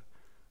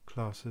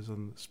classes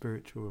on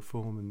spiritual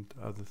reform and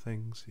other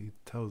things. He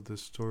tells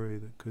this story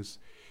that because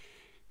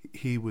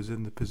he was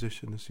in the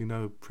position, as you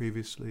know,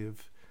 previously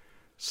of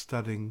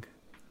studying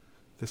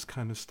this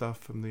kind of stuff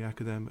from the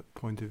academic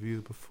point of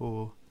view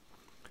before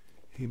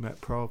he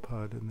met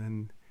Prabhupada, and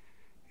then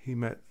he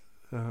met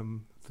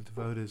the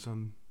devotees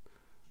on,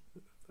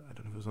 I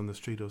don't know if it was on the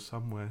street or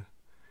somewhere,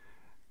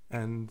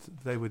 and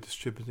they were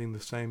distributing the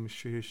same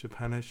Sri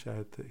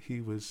Upanishad that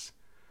he was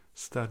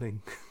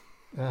studying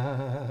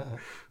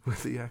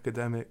with the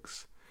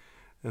academics,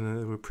 and then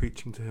they were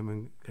preaching to him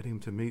and getting him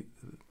to meet,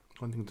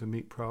 wanting to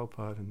meet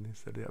Prabhupada, and he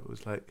said, yeah, it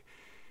was like,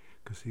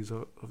 because he's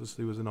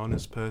obviously was an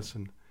honest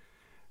person,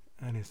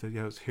 and he said,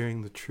 yeah, I was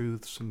hearing the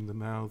truths from the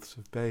mouths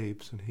of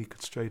babes, and he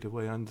could straight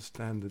away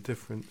understand the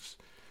difference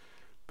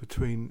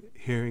between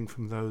hearing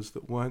from those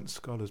that weren't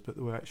scholars but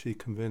that were actually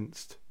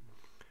convinced,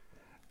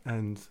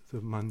 and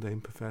the mundane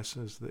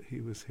professors that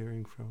he was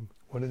hearing from.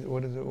 What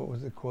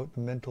was the quote?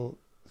 The mental,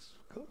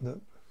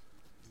 the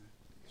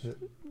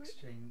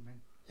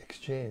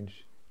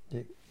exchange.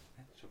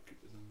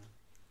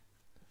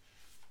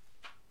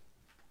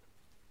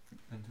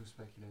 Mental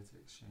speculator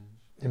exchange.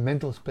 A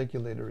mental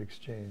speculator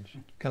exchange,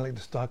 kind of like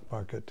the stock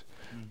market.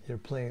 You're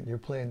playing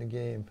the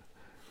game.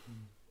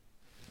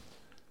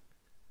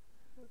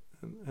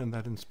 And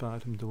that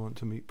inspired him to want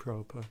to meet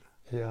Prabhupada.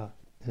 Yeah.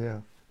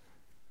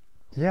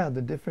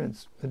 The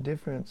difference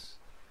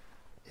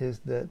is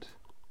that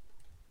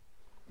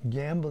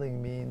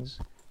gambling means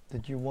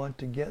that you want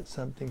to get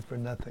something for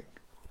nothing.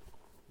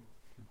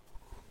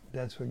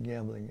 That's what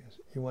gambling is.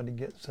 You want to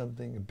get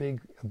something, a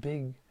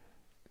big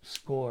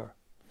score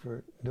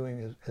for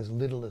doing as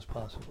little as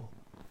possible.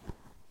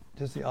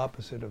 Just the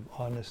opposite of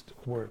honest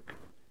work,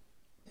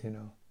 you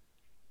know.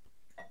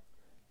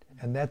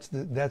 And that's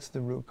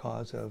the root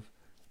cause of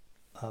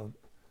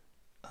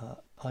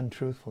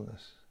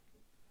untruthfulness,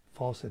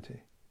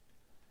 falsity.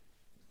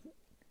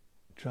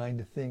 Trying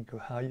to think of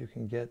how you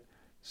can get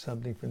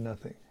something for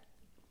nothing.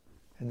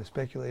 And the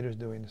speculators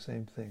doing the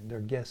same thing.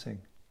 They're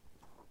guessing.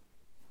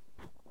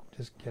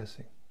 Just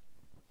guessing.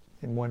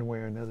 In one way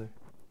or another.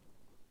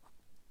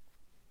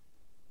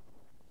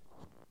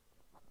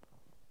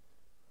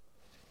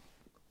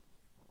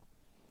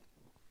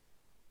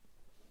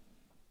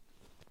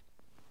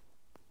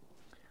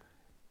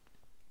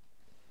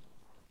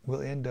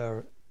 We'll end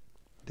our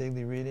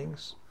daily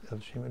readings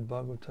of Srimad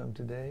Bhagavatam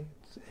today.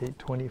 It's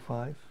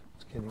 8:25.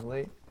 It's getting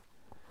late.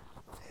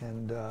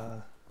 And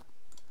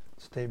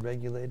stay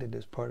regulated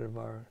as part of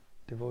our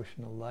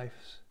devotional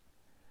lives.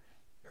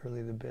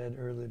 Early to bed,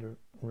 early to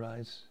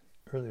rise.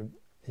 Early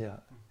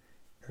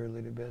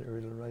to bed,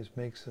 early to rise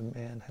makes a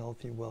man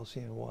healthy,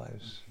 wealthy, and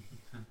wise.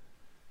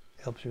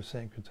 Helps your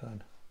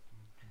Sankirtan.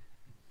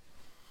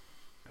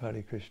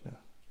 Hare Krishna.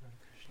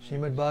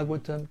 Srimad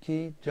Bhagavatam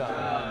ki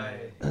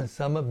jai.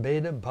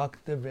 Samaveda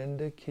Bhakta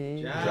Vrinda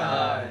ki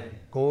jai.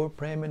 Gaur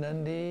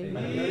Premanandi.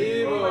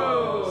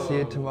 See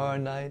you tomorrow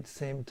night,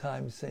 same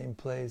time, same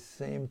place,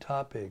 same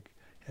topic,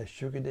 as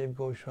Shukadev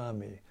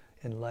Goswami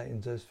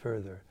enlightens us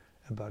further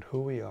about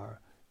who we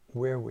are,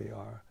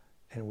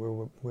 and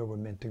where we're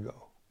meant to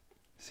go.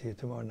 See you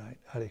tomorrow night.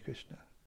 Hare Krishna.